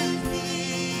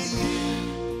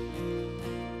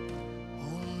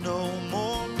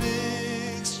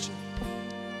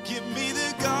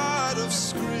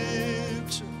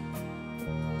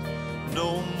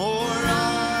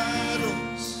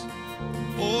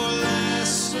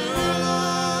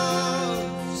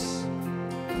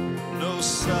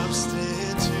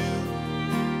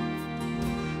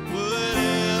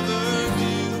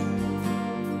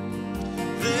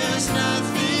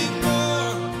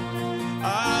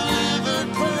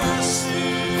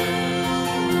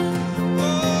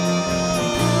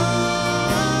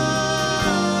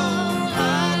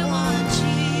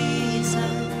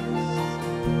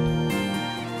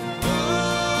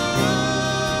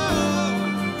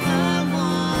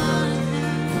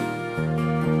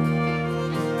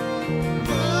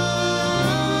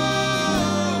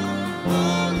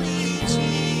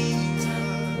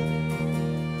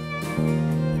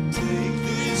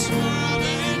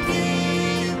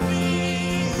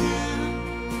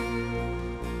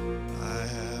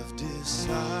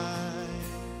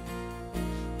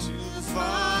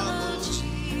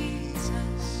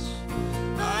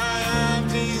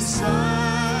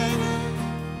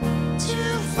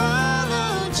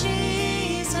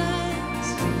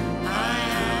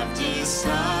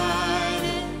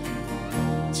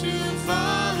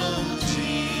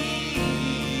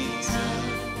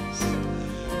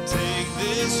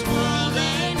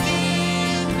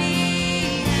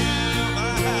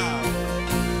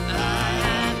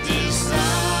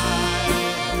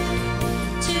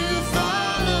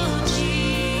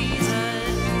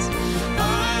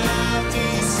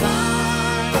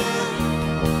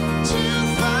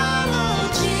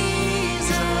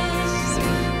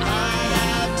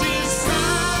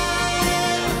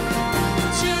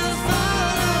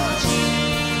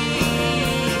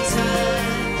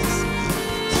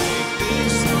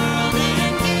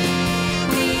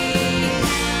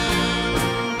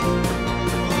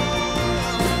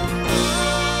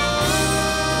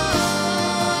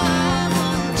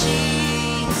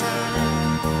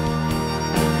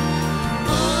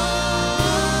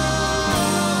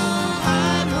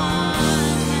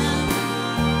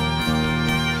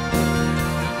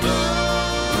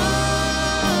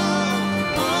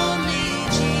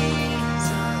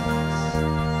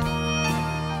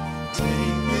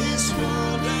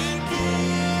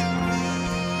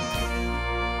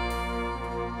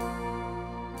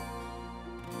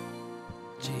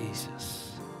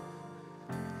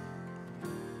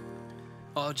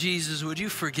 Oh, Jesus, would you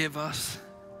forgive us?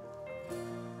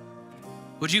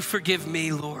 Would you forgive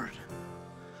me, Lord?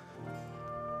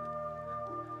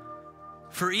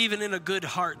 For even in a good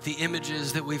heart, the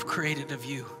images that we've created of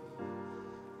you,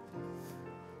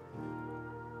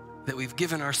 that we've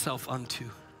given ourselves unto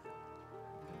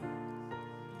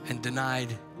and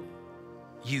denied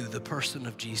you, the person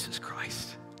of Jesus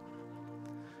Christ.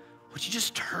 Would you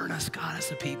just turn us, God, as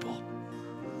a people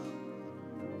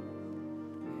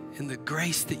in the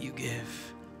grace that you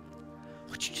give?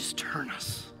 Would you just turn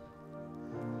us?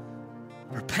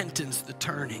 Repentance, the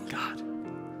turning, God,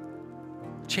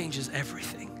 changes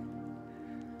everything.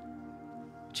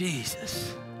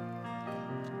 Jesus.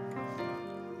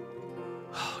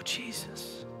 Oh,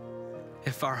 Jesus.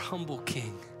 If our humble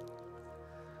King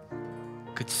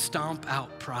could stomp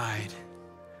out pride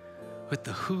with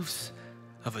the hoofs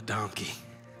of a donkey,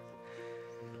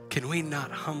 can we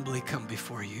not humbly come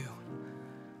before you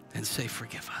and say,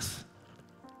 forgive us?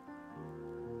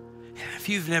 And if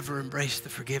you've never embraced the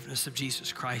forgiveness of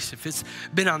Jesus Christ, if it's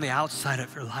been on the outside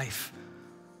of your life,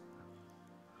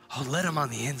 oh, let him on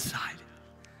the inside.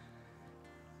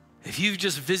 If you've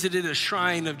just visited a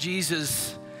shrine of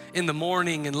Jesus in the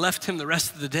morning and left him the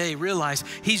rest of the day, realize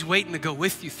he's waiting to go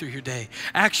with you through your day.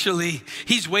 Actually,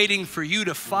 he's waiting for you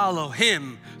to follow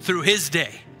him through his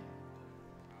day.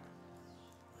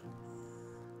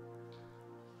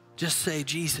 Just say,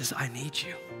 Jesus, I need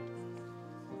you.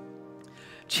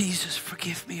 Jesus,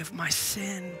 forgive me of my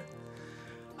sin,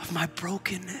 of my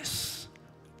brokenness.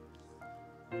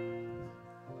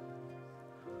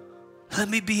 Let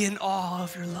me be in awe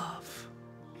of your love.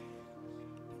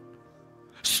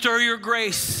 Stir your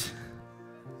grace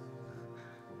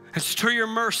and stir your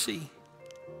mercy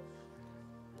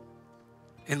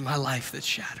in my life that's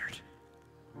shattered.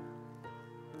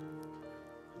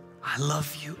 I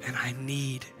love you and I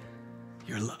need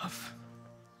your love.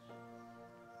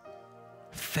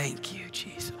 Thank you,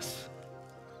 Jesus,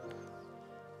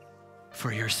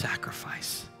 for your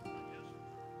sacrifice,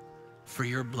 for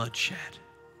your bloodshed,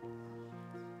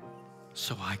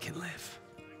 so I can live,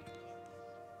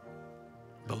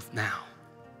 both now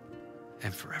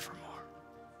and forevermore.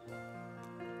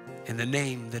 In the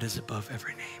name that is above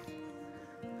every name.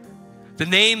 The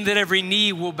name that every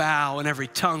knee will bow and every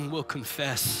tongue will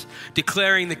confess,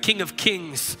 declaring the King of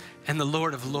Kings and the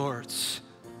Lord of Lords.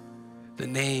 The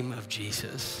name of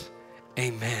Jesus.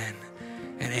 Amen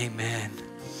and amen.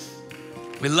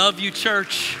 We love you,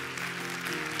 church.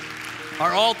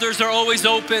 Our altars are always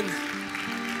open.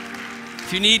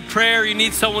 If you need prayer, you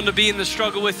need someone to be in the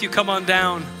struggle with you, come on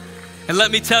down. And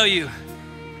let me tell you,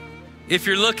 if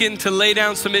you're looking to lay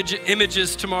down some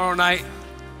images tomorrow night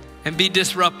and be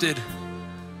disrupted,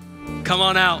 come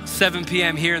on out 7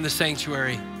 p.m. here in the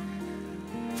sanctuary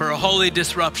for a holy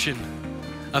disruption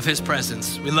of his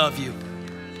presence. We love you.